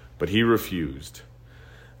them, but he refused.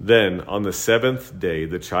 Then, on the 7th day,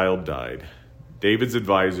 the child died. David's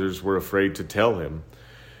advisors were afraid to tell him.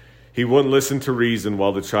 He wouldn't listen to reason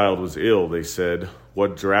while the child was ill. They said,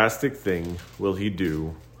 what drastic thing will he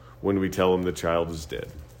do when we tell him the child is dead?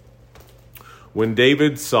 When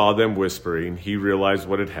David saw them whispering, he realized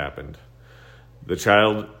what had happened. Let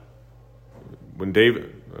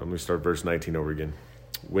me start verse 19 over again.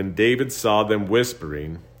 When David saw them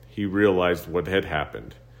whispering, he realized what had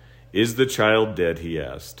happened. Is the child dead? He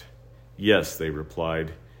asked. Yes, they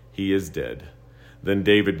replied. He is dead. Then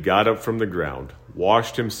David got up from the ground,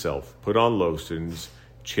 washed himself, put on lotions,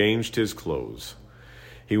 changed his clothes.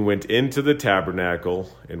 he went into the tabernacle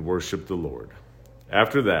and worshiped the Lord.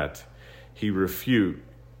 After that, he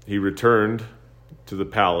returned to the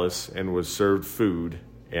palace and was served food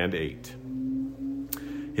and ate.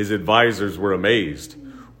 His advisors were amazed.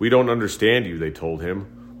 "We don't understand you," they told him.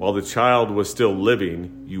 "While the child was still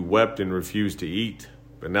living, you wept and refused to eat.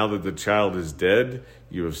 But now that the child is dead,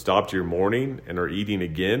 you have stopped your mourning and are eating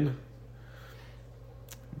again?"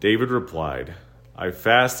 David replied, "I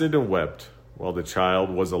fasted and wept while the child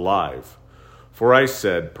was alive. For I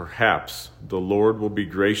said, perhaps the Lord will be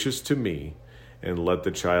gracious to me and let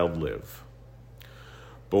the child live.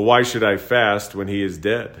 But why should I fast when he is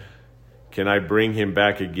dead? Can I bring him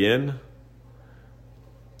back again?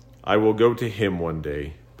 I will go to him one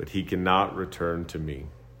day, but he cannot return to me."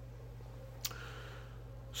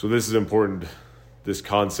 So this is important, this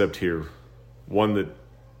concept here. One, that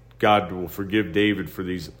God will forgive David for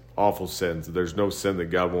these awful sins. There's no sin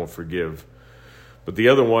that God won't forgive. But the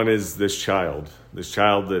other one is this child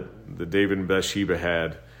that David and Bathsheba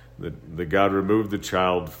had, that God removed the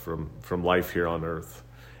child from life here on earth.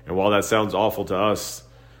 And while that sounds awful to us,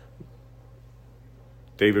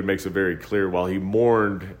 David makes it very clear, while he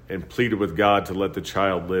mourned and pleaded with God to let the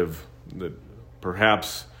child live, that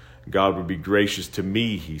perhaps God would be gracious to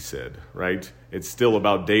me, he said, right? It's still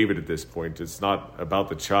about David at this point. It's not about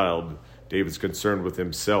the child. David's concerned with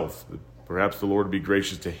himself. Perhaps the Lord would be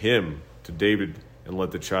gracious to him, to David, and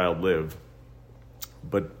let the child live.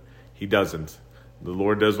 But he doesn't. The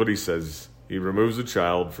Lord does what he says. He removes the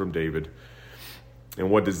child from David.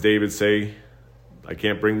 And what does David say? "I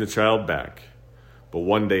can't bring the child back, but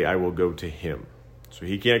one day I will go to him." So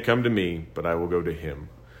he can't come to me, but I will go to him.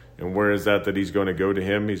 And where is that he's going to go to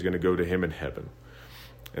him? He's going to go to him in heaven.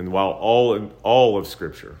 And while all of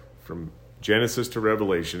Scripture, from Genesis to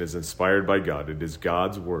Revelation, is inspired by God, it is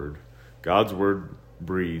God's word. God's word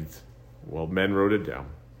breathed. Well, men wrote it down.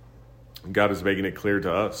 God is making it clear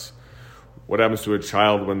to us. What happens to a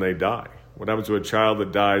child when they die? What happens to a child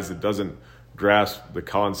that dies that doesn't grasp the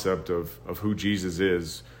concept of who Jesus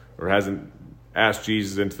is, or hasn't asked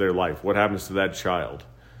Jesus into their life? What happens to that child?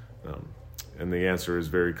 And the answer is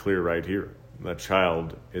very clear right here. That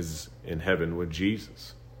child is in heaven with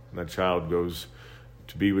Jesus. And that child goes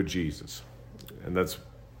to be with Jesus. And that's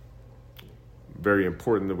very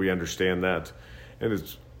important that we understand that. And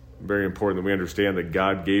it's very important that we understand that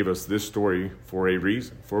God gave us this story for a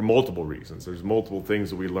reason, for multiple reasons. There's multiple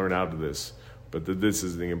things that we learn out of this, but that this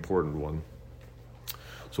is the important one.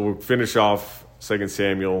 So we'll finish off 2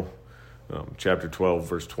 Samuel chapter 12,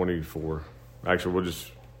 verse 24. Actually, we'll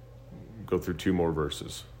just go through two more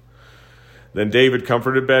verses. "Then David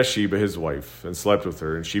comforted Bathsheba, his wife, and slept with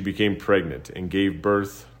her, and she became pregnant and gave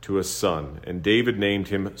birth to a son, and David named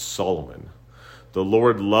him Solomon. The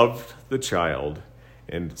Lord loved the child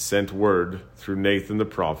and sent word through Nathan the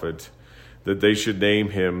prophet that they should name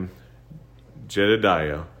him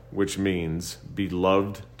Jedediah, which means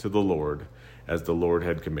beloved to the Lord, as the Lord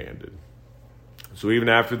had commanded." So even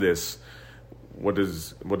after this, what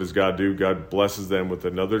does God do? God blesses them with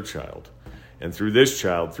another child. And through this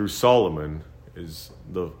child, through Solomon, is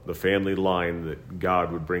the family line that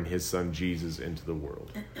God would bring his son Jesus into the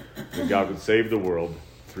world. And God would save the world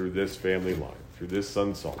through this family line, through this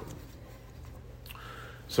son Solomon.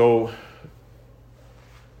 So,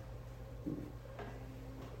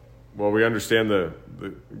 well, we understand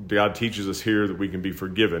that God teaches us here that we can be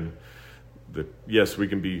forgiven, that yes, we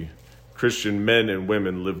can be Christian men and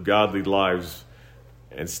women, live godly lives,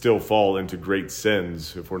 and still fall into great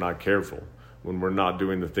sins if we're not careful, when we're not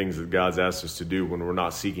doing the things that God's asked us to do, when we're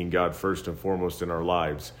not seeking God first and foremost in our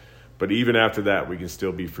lives. But even after that, we can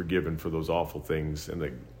still be forgiven for those awful things, and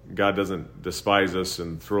that God doesn't despise us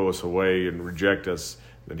and throw us away and reject us,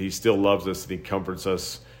 that he still loves us and he comforts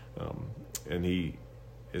us, and he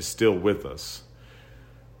is still with us.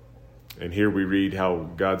 And here we read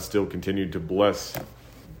how God still continued to bless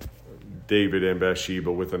David and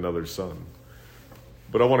Bathsheba with another son.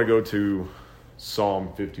 But I want to go to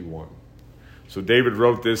Psalm 51. So David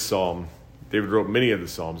wrote this psalm. David wrote many of the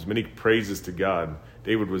psalms, many praises to God.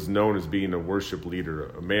 David was known as being a worship leader,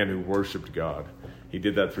 a man who worshiped God. He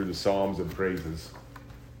did that through the psalms and praises.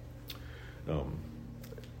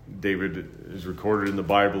 David is recorded in the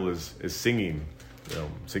Bible as singing,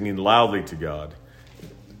 singing loudly to God.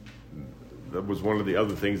 That was one of the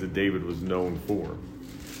other things that David was known for.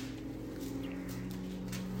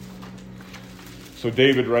 So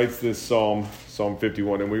David writes this Psalm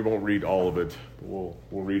 51, and we won't read all of it. We'll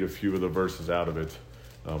read a few of the verses out of it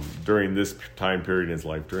during this time period in his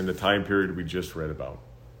life, during the time period we just read about.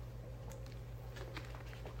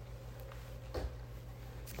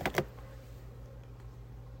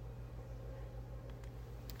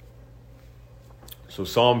 So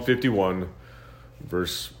Psalm 51,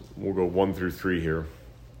 we'll go 1 through 3 here.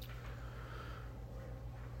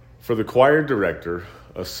 For the choir director,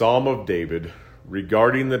 a psalm of David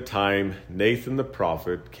regarding the time Nathan the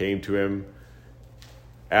prophet came to him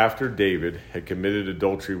after David had committed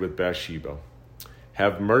adultery with Bathsheba.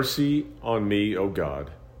 Have mercy on me, O God,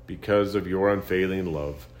 because of your unfailing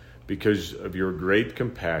love, because of your great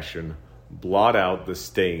compassion. Blot out the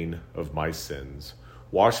stain of my sins.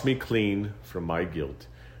 Wash me clean from my guilt.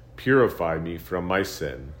 Purify me from my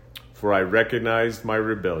sin. For I recognized my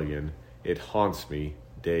rebellion. It haunts me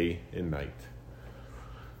day and night.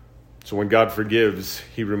 So when God forgives,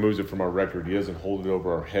 he removes it from our record. He doesn't hold it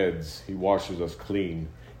over our heads. He washes us clean.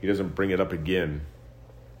 He doesn't bring it up again.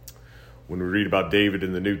 When we read about David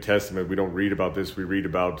in the New Testament, we don't read about this. We read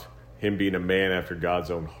about him being a man after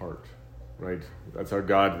God's own heart, right? That's how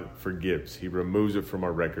God forgives. He removes it from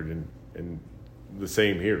our record, and the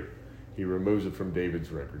same here. He removes it from David's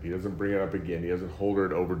record. He doesn't bring it up again. He doesn't hold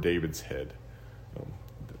it over David's head.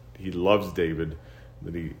 He loves David,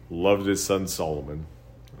 that he loved his son Solomon.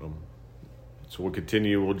 So we'll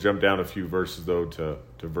continue. We'll jump down a few verses, though, to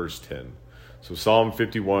verse 10. So Psalm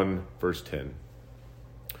 51, verse 10.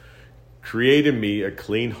 Create in me a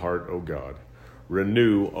clean heart, O God.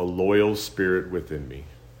 Renew a loyal spirit within me.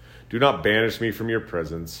 Do not banish me from your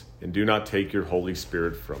presence, and do not take your Holy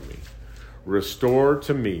Spirit from me. Restore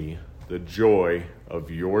to me the joy of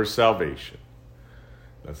your salvation.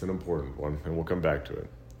 That's an important one, and we'll come back to it.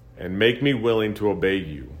 And make me willing to obey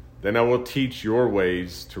you. Then I will teach your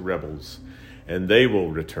ways to rebels, and they will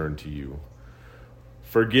return to you.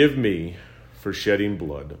 Forgive me for shedding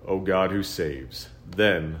blood, O God who saves.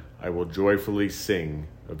 Then I will joyfully sing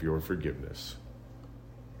of your forgiveness.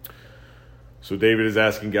 So David is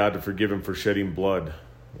asking God to forgive him for shedding blood,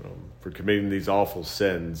 for committing these awful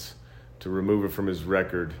sins, to remove it from his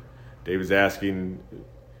record. David's asking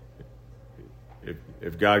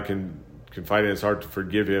if God can find in his heart to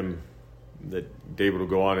forgive him, that David will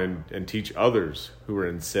go on and teach others who are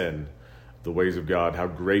in sin the ways of God, how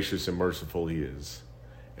gracious and merciful he is.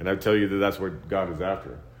 And I tell you that that's what God is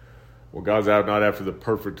after. Well, God's not after the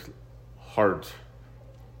perfect heart.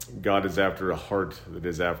 God is after a heart that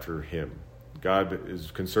is after him. God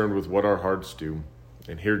is concerned with what our hearts do.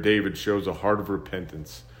 And here David shows a heart of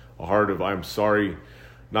repentance, a heart of, I'm sorry,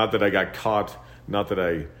 not that I got caught, not that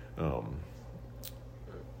I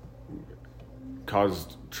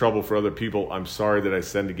caused trouble for other people. I'm sorry that I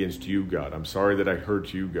sinned against you, God. I'm sorry that I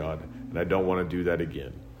hurt you, God, and I don't want to do that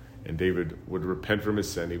again. And David would repent from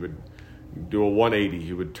his sin. He would do a 180.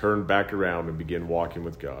 He would turn back around and begin walking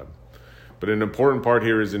with God. But an important part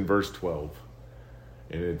here is in verse 12.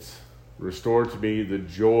 And it's, restore to me the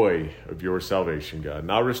joy of your salvation, God.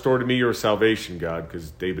 Not restore to me your salvation, God,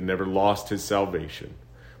 because David never lost his salvation.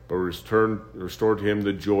 But restore to him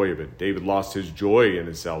the joy of it. David lost his joy in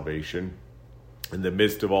his salvation in the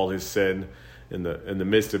midst of all his sin, in the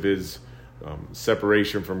midst of his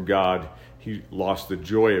separation from God. He lost the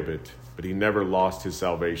joy of it, but he never lost his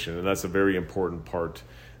salvation. And that's a very important part.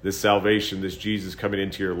 This salvation, this Jesus coming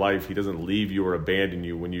into your life, he doesn't leave you or abandon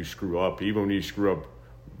you when you screw up, even when you screw up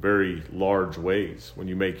very large ways, when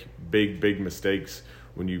you make big mistakes,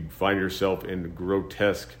 when you find yourself in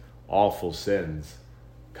grotesque, awful sins.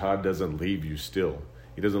 God doesn't leave you still.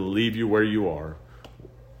 He doesn't leave you where you are.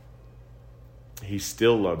 He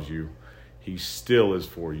still loves you. He still is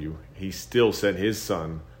for you. He still sent his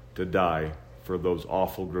son to die for those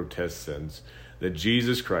awful, grotesque sins. That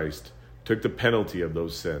Jesus Christ took the penalty of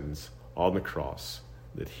those sins on the cross.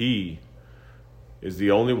 That he is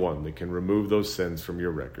the only one that can remove those sins from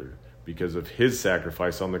your record because of his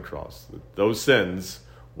sacrifice on the cross. Those sins,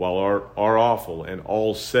 while are awful and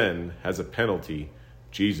all sin has a penalty,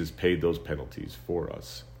 Jesus paid those penalties for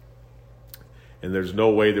us. And there's no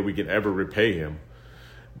way that we can ever repay him.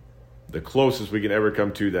 The closest we can ever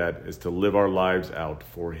come to that is to live our lives out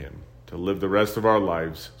for him, to live the rest of our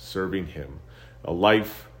lives serving him, a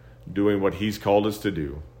life doing what he's called us to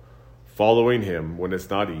do, following him when it's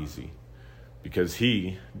not easy, because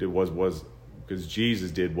because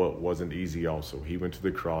Jesus did what wasn't easy also. He went to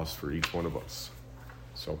the cross for each one of us.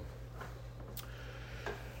 So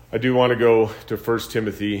I do want to go to 1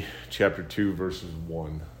 Timothy chapter 2, verses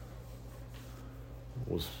 1.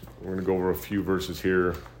 We're going to go over a few verses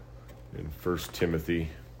here in 1 Timothy.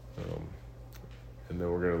 And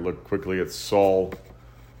then we're going to look quickly at Saul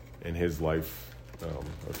and his life,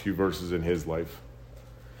 a few verses in his life.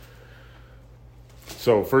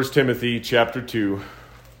 So 1 Timothy chapter 2,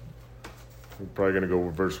 we're probably going to go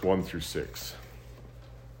verse 1 through 6.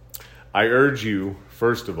 I urge you,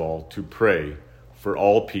 first of all, to pray for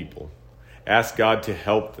all people. Ask God to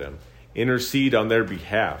help them, Intercede on their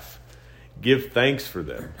behalf. Give thanks for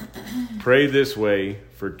them. Pray this way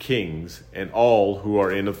for kings and all who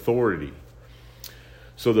are in authority,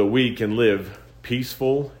 so that we can live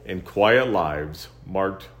peaceful and quiet lives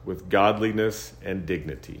marked with godliness and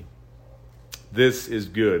dignity. This is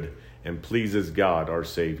good and pleases God, our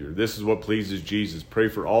Savior. This is what pleases Jesus. Pray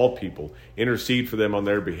for all people. Intercede for them on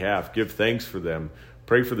their behalf. Give thanks for them.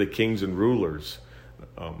 Pray for the kings and rulers,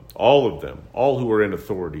 all of them, all who are in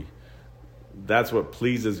authority. That's what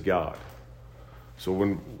pleases God. So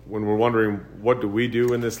when we're wondering, what do we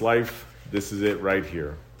do in this life? This is it right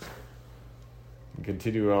here.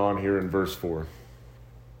 Continue on here in verse 4.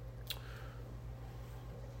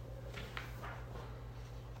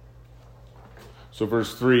 So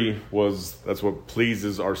verse 3 that's what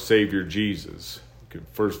pleases our Savior Jesus.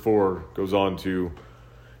 Verse 4 goes on to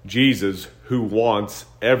Jesus, who wants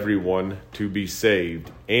everyone to be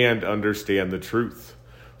saved and understand the truth.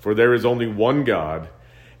 For there is only one God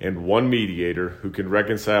and one mediator who can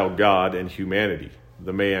reconcile God and humanity,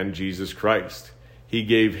 the man Jesus Christ. He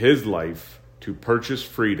gave his life to purchase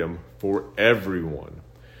freedom for everyone.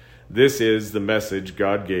 This is the message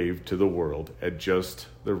God gave to the world at just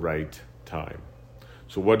the right time.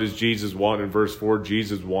 So what does Jesus want in verse 4?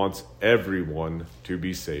 Jesus wants everyone to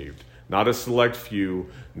be saved. Not a select few,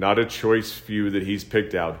 not a choice few that he's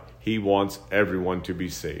picked out. He wants everyone to be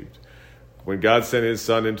saved. When God sent his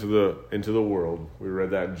son into the world, we read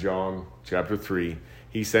that in John chapter 3,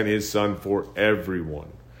 he sent his son for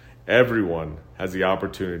everyone. Everyone has the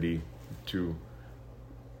opportunity to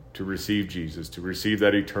receive Jesus, to receive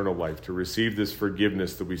that eternal life, to receive this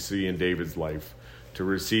forgiveness that we see in David's life, to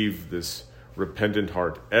receive this repentant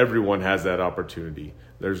heart. Everyone has that opportunity.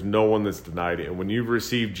 There's no one that's denied it. And when you've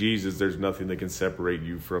received Jesus, there's nothing that can separate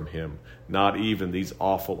you from him. Not even these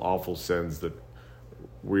awful, awful sins that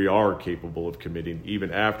we are capable of committing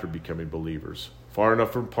even after becoming believers. Far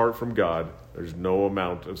enough apart from God, there's no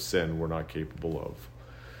amount of sin we're not capable of.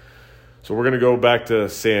 So we're going to go back to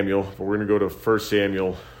Samuel, but we're going to go to 1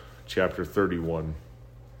 Samuel chapter 31.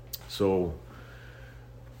 So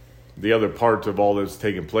the other part of all that's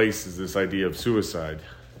taking place is this idea of suicide.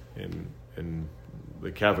 And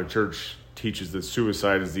the Catholic Church teaches that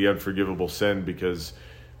suicide is the unforgivable sin because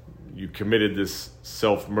you committed this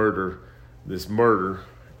self-murder, this murder,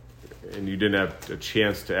 and you didn't have a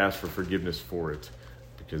chance to ask for forgiveness for it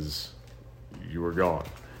because you were gone.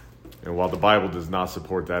 And while the Bible does not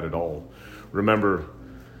support that at all, remember,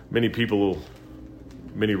 many people,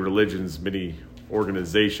 many religions, many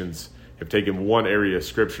organizations have taken one area of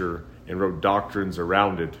Scripture and wrote doctrines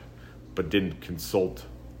around it, but didn't consult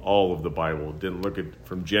all of the Bible, didn't look at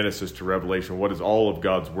from Genesis to Revelation, what does all of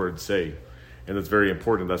God's Word say? And that's very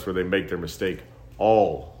important. That's where they make their mistake.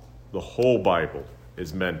 The whole Bible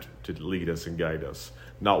is meant to lead us and guide us,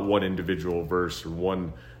 not one individual verse or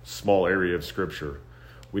one small area of Scripture.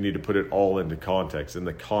 We need to put it all into context, and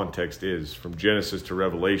the context is, from Genesis to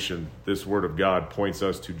Revelation, this Word of God points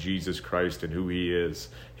us to Jesus Christ and who He is,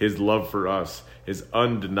 His love for us, His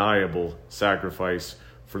undeniable sacrifice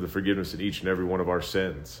for the forgiveness of each and every one of our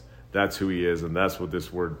sins. That's who He is, and that's what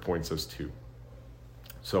this Word points us to.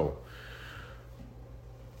 So,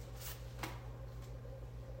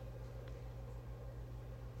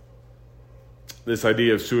 this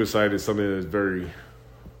idea of suicide is something that is very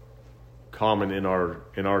common in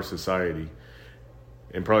our society,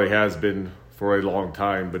 and probably has been for a long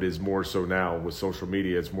time, but is more so now with social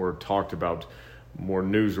media. It's more talked about. More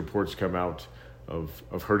news reports come out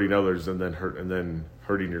of hurting others and then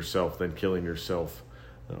hurting yourself, then killing yourself,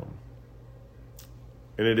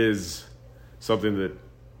 and it is something that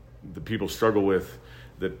the people struggle with.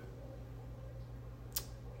 That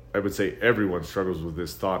I would say everyone struggles with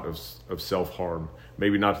this thought of self-harm.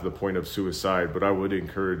 Maybe not to the point of suicide, but I would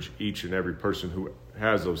encourage each and every person who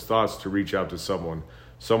has those thoughts to reach out to someone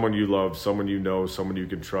you love, someone you know, someone you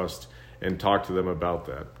can trust, and talk to them about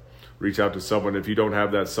that. Reach out to someone. If you don't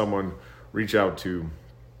have that someone, reach out to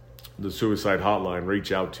the suicide hotline.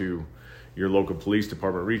 Reach out to your local police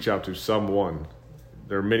department. Reach out to someone.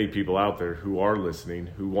 There are many people out there who are listening,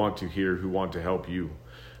 who want to hear, who want to help you.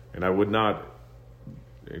 And I would not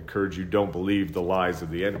encourage you, don't believe the lies of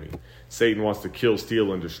the enemy. Satan wants to kill,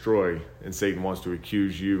 steal, and destroy, and Satan wants to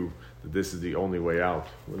accuse you that this is the only way out,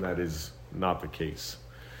 when that is not the case.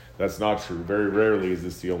 That's not true. Very rarely is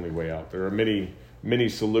this the only way out. There are many, many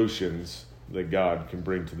solutions that God can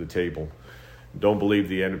bring to the table. Don't believe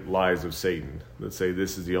the lies of Satan that say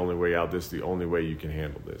this is the only way out, this is the only way you can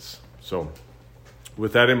handle this. So,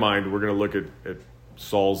 with that in mind, we're going to look at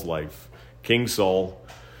Saul's life. King Saul,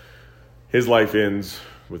 his life ends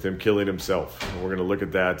with him killing himself. And we're going to look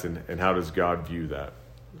at that and how does God view that.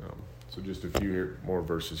 So just a few more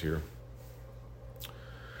verses here.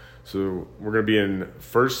 So we're going to be in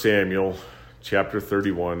 1 Samuel chapter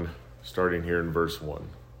 31, starting here in verse 1.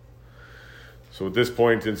 So at this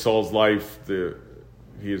point in Saul's life,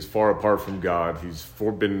 he is far apart from God. He's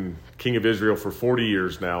been king of Israel for 40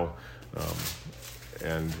 years now,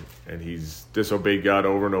 and he's disobeyed God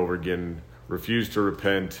over and over again, refused to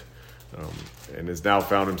repent, and has now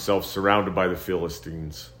found himself surrounded by the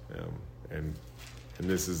Philistines. And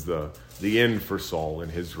this is the end for Saul in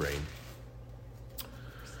his reign.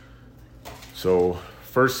 So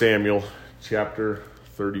 1 Samuel chapter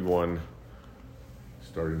 31,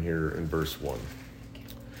 starting here in verse 1.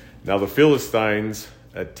 Now the Philistines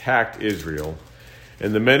attacked Israel,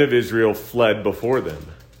 and the men of Israel fled before them.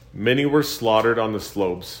 Many were slaughtered on the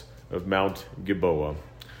slopes of Mount Gilboa.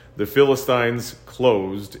 The Philistines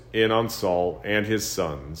closed in on Saul and his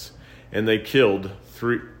sons, and they killed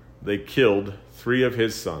three of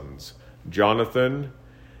his sons, Jonathan,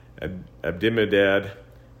 Abinadab,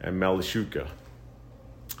 and Malchishua.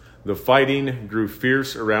 The fighting grew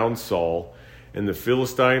fierce around Saul, and the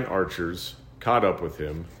Philistine archers caught up with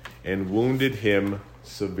him and wounded him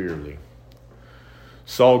severely.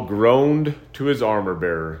 Saul groaned to his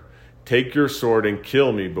armor-bearer, "Take your sword and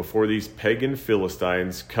kill me before these pagan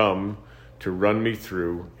Philistines come to run me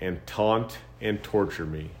through and taunt and torture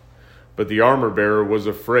me." But the armor-bearer was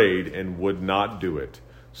afraid and would not do it.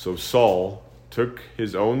 So Saul took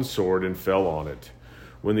his own sword and fell on it.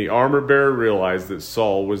 When the armor-bearer realized that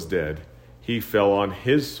Saul was dead, he fell on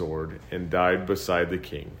his sword and died beside the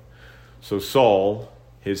king. So Saul,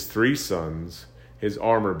 his 3 sons, his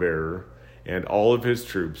armor-bearer, and all of his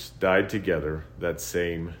troops died together that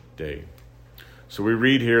same day. So we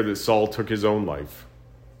read here that Saul took his own life.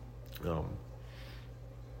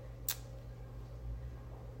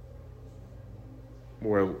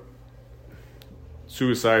 Well,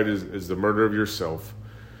 suicide is the murder of yourself.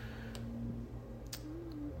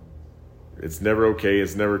 It's never okay.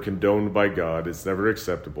 It's never condoned by God. It's never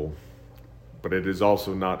acceptable. But it is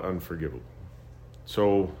also not unforgivable.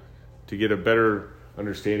 So to get a better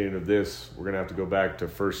understanding of this, we're going to have to go back to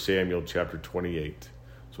 1 Samuel chapter 28.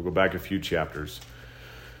 So we'll go back a few chapters.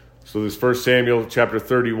 So this 1 Samuel chapter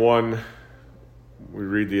 31, we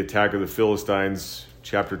read the attack of the Philistines.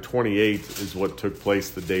 Chapter 28 is what took place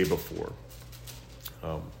the day before.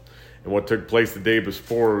 And what took place the day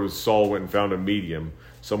before was Saul went and found a medium,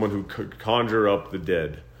 someone who could conjure up the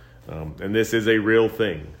dead. And this is a real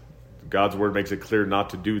thing. God's word makes it clear not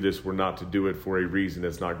to do this. We're not to do it for a reason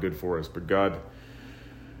that's not good for us. But God,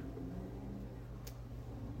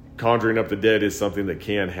 conjuring up the dead is something that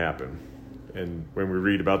can happen. And when we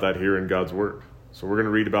read about that here in God's word. So we're going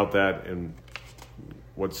to read about that. And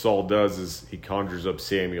what Saul does is he conjures up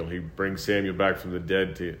Samuel. He brings Samuel back from the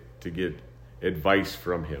dead to get advice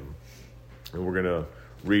from him. And we're going to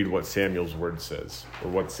read what Samuel's word says,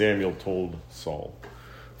 or what Samuel told Saul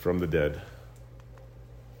from the dead.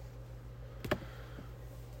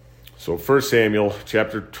 So 1 Samuel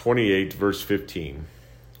chapter 28, verse 15.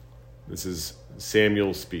 This is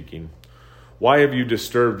Samuel speaking. "Why have you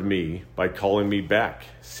disturbed me by calling me back?"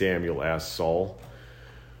 Samuel asked Saul.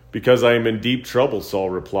 "Because I am in deep trouble," Saul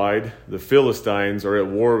replied. "The Philistines are at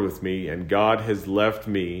war with me, and God has left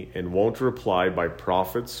me and won't reply by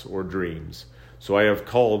prophets or dreams. So I have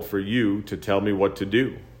called for you to tell me what to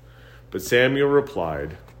do." But Samuel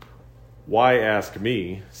replied, "Why ask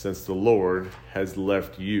me, since the Lord has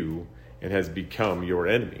left you and has become your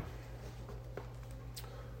enemy?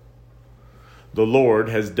 The Lord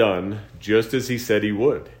has done just as he said he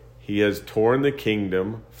would. He has torn the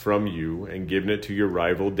kingdom from you and given it to your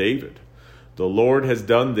rival David. The Lord has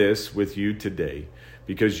done this with you today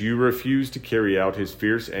because you refused to carry out his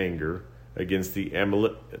fierce anger against the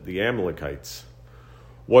Amalekites.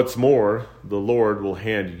 What's more, the Lord will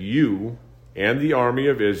hand you and the army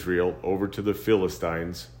of Israel over to the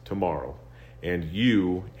Philistines tomorrow, and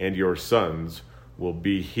you and your sons will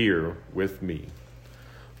be here with me.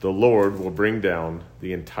 The Lord will bring down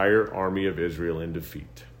the entire army of Israel in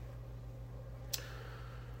defeat."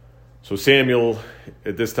 So Samuel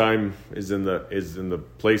at this time is in the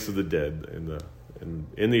place of the dead.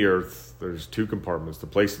 In the earth, there's 2 compartments: the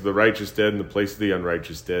place of the righteous dead and the place of the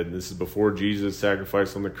unrighteous dead. And this is before Jesus'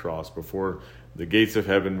 sacrifice on the cross, before the gates of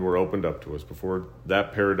heaven were opened up to us, before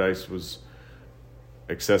that paradise was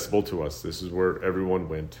accessible to us. This is where everyone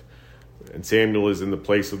went. And Samuel is in the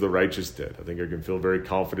place of the righteous dead. I think I can feel very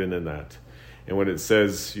confident in that. And when it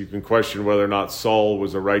says you can question whether or not Saul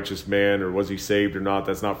was a righteous man or was he saved or not,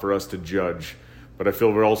 that's not for us to judge. But I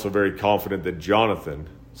feel we're also very confident that Jonathan,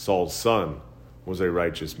 Saul's son, was a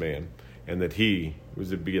righteous man. and that he was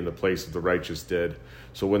to be in the place of the righteous dead.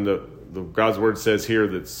 So when the God's word says here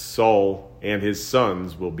that Saul and his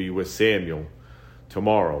sons will be with Samuel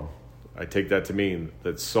tomorrow, I take that to mean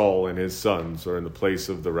that Saul and his sons are in the place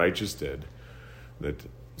of the righteous dead, that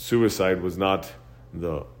suicide was not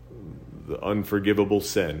the unforgivable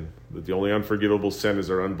sin, that the only unforgivable sin is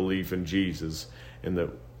our unbelief in Jesus, and that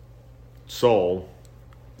Saul,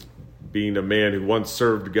 being a man who once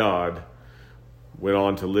served God, went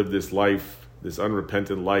on to live this life, this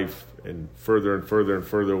unrepentant life, and further and further and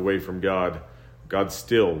further away from God. God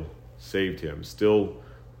still saved him, still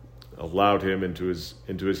allowed him into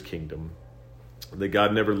his kingdom. That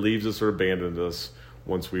God never leaves us or abandons us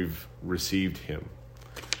once we've received him.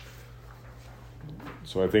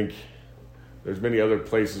 So I think there's many other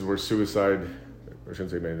places where suicide, I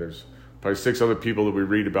shouldn't say many, there's probably 6 other people that we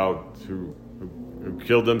read about who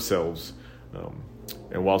killed themselves.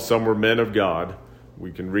 And while some were men of God,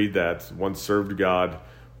 we can read that, once served God,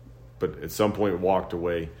 but at some point walked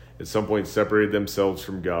away, at some point separated themselves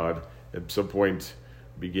from God, at some point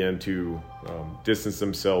began to distance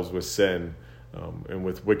themselves with sin and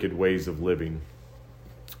with wicked ways of living.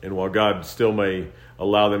 And while God still may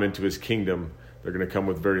allow them into his kingdom, they're going to come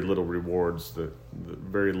with very little rewards,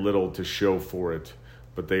 very little to show for it.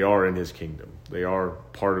 But they are in his kingdom. They are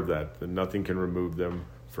part of that. And nothing can remove them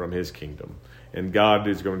from his kingdom. And God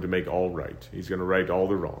is going to make all right. He's going to right all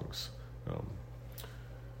the wrongs.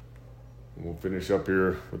 We'll finish up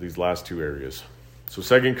here with these last 2 areas. So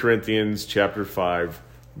 2 Corinthians chapter 5,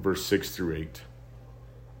 verse 6 through 8.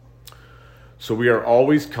 So we are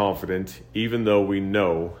always confident, even though we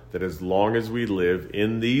know that as long as we live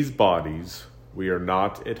in these bodies, we are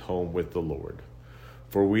not at home with the Lord.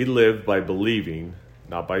 For we live by believing,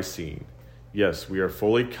 not by seeing. Yes, we are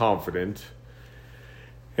fully confident,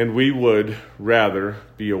 and we would rather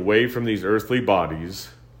be away from these earthly bodies,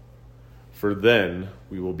 for then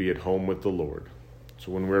we will be at home with the Lord.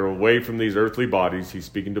 So when we're away from these earthly bodies, he's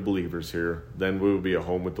speaking to believers here, then we will be at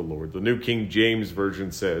home with the Lord. The New King James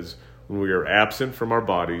Version says, when we are absent from our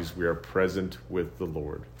bodies, we are present with the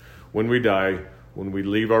Lord. When we die, when we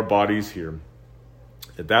leave our bodies here,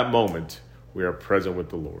 at that moment, we are present with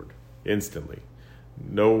the Lord instantly.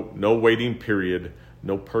 No waiting period,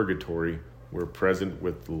 no purgatory. We're present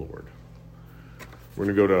with the Lord. We're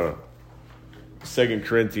going to go to 2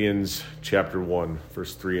 Corinthians chapter 1,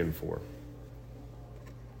 verse 3 and 4.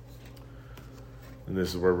 And this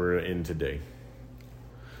is where we're going to end today.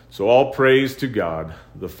 So all praise to God,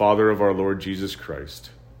 the Father of our Lord Jesus Christ.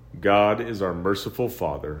 God is our merciful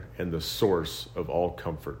Father and the source of all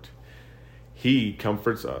comfort. He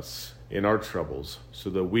comforts us in our troubles so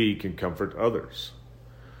that we can comfort others.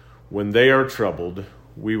 When they are troubled,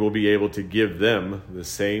 we will be able to give them the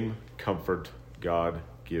same comfort God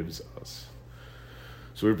gives us.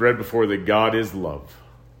 So we've read before that God is love.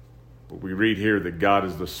 But we read here that God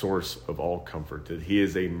is the source of all comfort, that he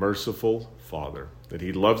is a merciful Father, that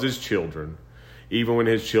he loves his children, even when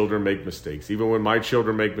his children make mistakes. Even when my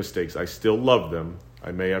children make mistakes, I still love them.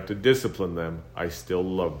 I may have to discipline them. I still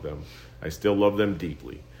love them. I still love them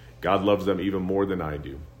deeply. God loves them even more than I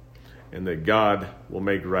do. And that God will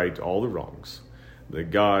make right all the wrongs.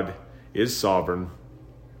 That God is sovereign.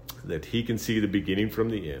 That he can see the beginning from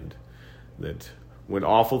the end. That when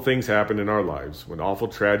awful things happen in our lives, when awful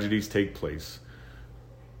tragedies take place,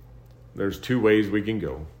 there's 2 ways we can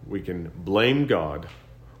go. We can blame God,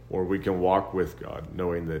 or we can walk with God,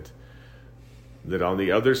 knowing that on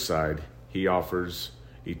the other side, he offers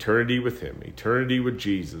eternity with him, eternity with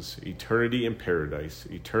Jesus, eternity in paradise,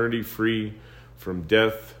 eternity free from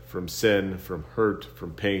death, from sin, from hurt,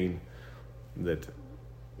 from pain. That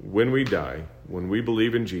when we die, when we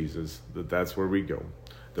believe in Jesus, that's where we go.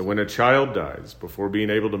 That when a child dies, before being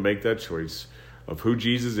able to make that choice of who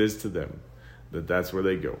Jesus is to them, that's where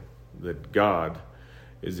they go. That God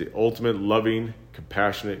is the ultimate loving,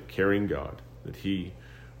 compassionate, caring God. That he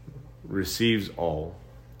receives all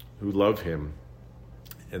who love him.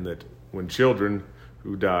 And that when children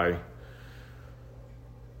who die,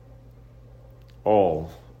 all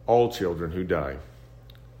children who die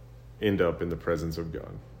end up in the presence of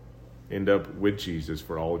God. End up with Jesus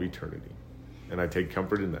for all of eternity. And I take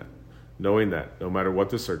comfort in that, knowing that no matter what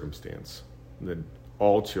the circumstance, that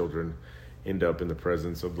all children end up in the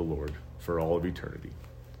presence of the Lord for all of eternity.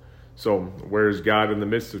 So where is God in the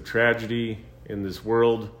midst of tragedy in this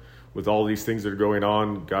world? With all these things that are going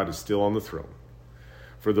on, God is still on the throne.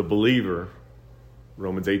 For the believer,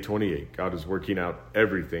 Romans 8:28, God is working out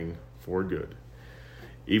everything for good.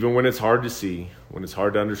 Even when it's hard to see, when it's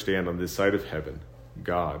hard to understand on this side of heaven,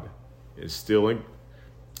 God is still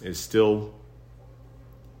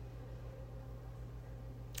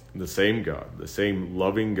The same God, the same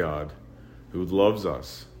loving God who loves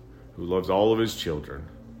us, who loves all of his children,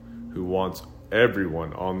 who wants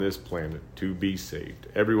everyone on this planet to be saved.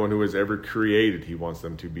 Everyone who has ever created, he wants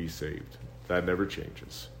them to be saved. That never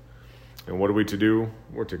changes. And what are we to do?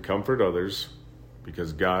 We're to comfort others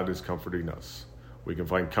because God is comforting us. We can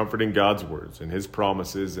find comfort in God's words and his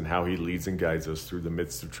promises and how he leads and guides us through the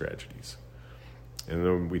midst of tragedies. And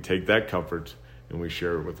then we take that comfort and we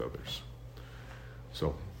share it with others.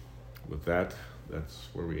 So, with that, that's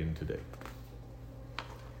where we end today.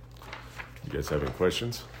 You guys have any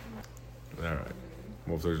questions? All right.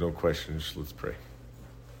 Well, if there's no questions, let's pray.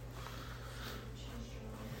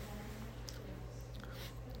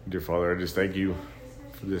 Dear Father, I just thank you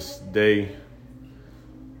for this day.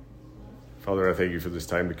 Father, I thank you for this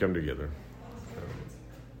time to come together.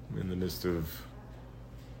 In the midst of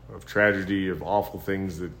tragedy, of awful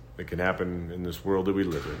things that can happen in this world that we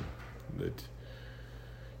live in, that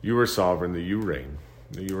you are sovereign, that you reign,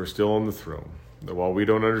 that you are still on the throne, that while we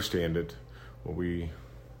don't understand it, while we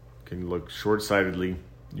can look short-sightedly,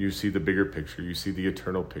 you see the bigger picture, you see the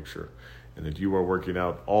eternal picture, and that you are working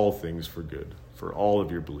out all things for good, for all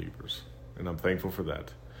of your believers. And I'm thankful for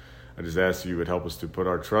that. I just ask you would help us to put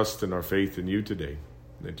our trust and our faith in you today,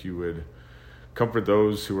 that you would comfort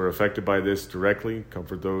those who are affected by this directly,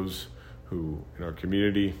 comfort those who in our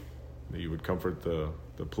community, that you would comfort the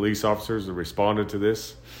police officers that responded to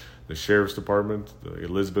this, the sheriff's department, the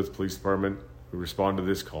Elizabeth Police Department who responded to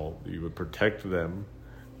this call, that you would protect them,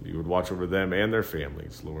 that you would watch over them and their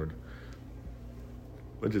families, Lord.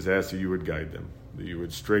 I just ask that you would guide them, that you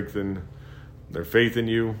would strengthen their faith in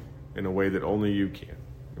you in a way that only you can.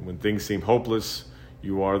 And when things seem hopeless,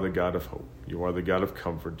 you are the God of hope. You are the God of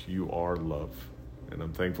comfort. You are love. And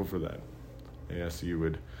I'm thankful for that. I ask that you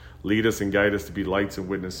would lead us and guide us to be lights and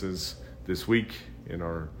witnesses this week in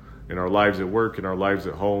our lives at work, in our lives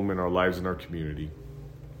at home, in our lives in our community.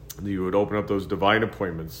 That you would open up those divine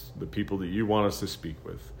appointments, the people that you want us to speak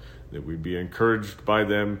with, that we'd be encouraged by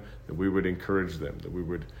them, that we would encourage them, that we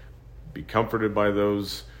would be comforted by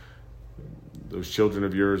those children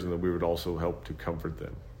of yours, and that we would also help to comfort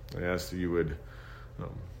them. I ask that you would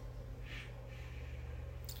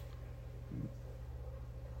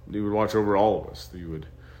watch over all of us, that you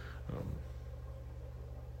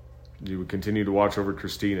would continue to watch over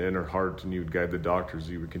Christina and her heart, and you would guide the doctors.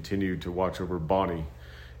 You would continue to watch over Bonnie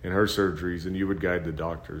and her surgeries, and you would guide the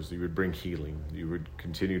doctors. You would bring healing. You would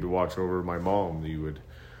continue to watch over my mom. You would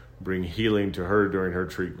bring healing to her during her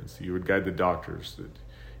treatments. You would guide the doctors, that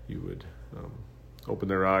you would open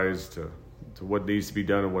their eyes to what needs to be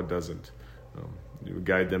done and what doesn't. You would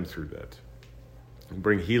guide them through that. And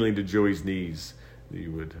bring healing to Joey's knees. That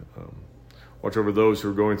you would watch over those who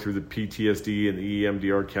are going through the PTSD and the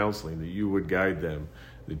EMDR counseling, that you would guide them,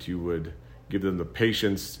 that you would give them the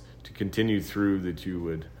patience to continue through, that you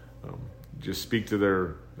would just speak to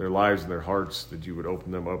their lives and their hearts, that you would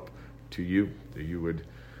open them up to you, that you would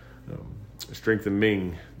strengthen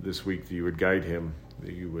Ming this week, that you would guide him,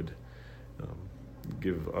 that you would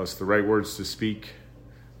give us the right words to speak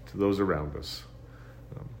to those around us.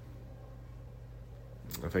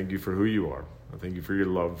 I thank you for who you are. I thank you for your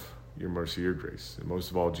love, your mercy, your grace. And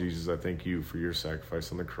most of all, Jesus, I thank you for your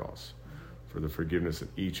sacrifice on the cross, for the forgiveness of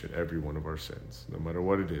each and every one of our sins. No matter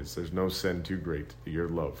what it is, there's no sin too great that your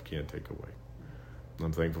love can't take away.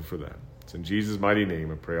 I'm thankful for that. It's in Jesus' mighty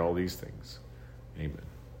name I pray all these things. Amen.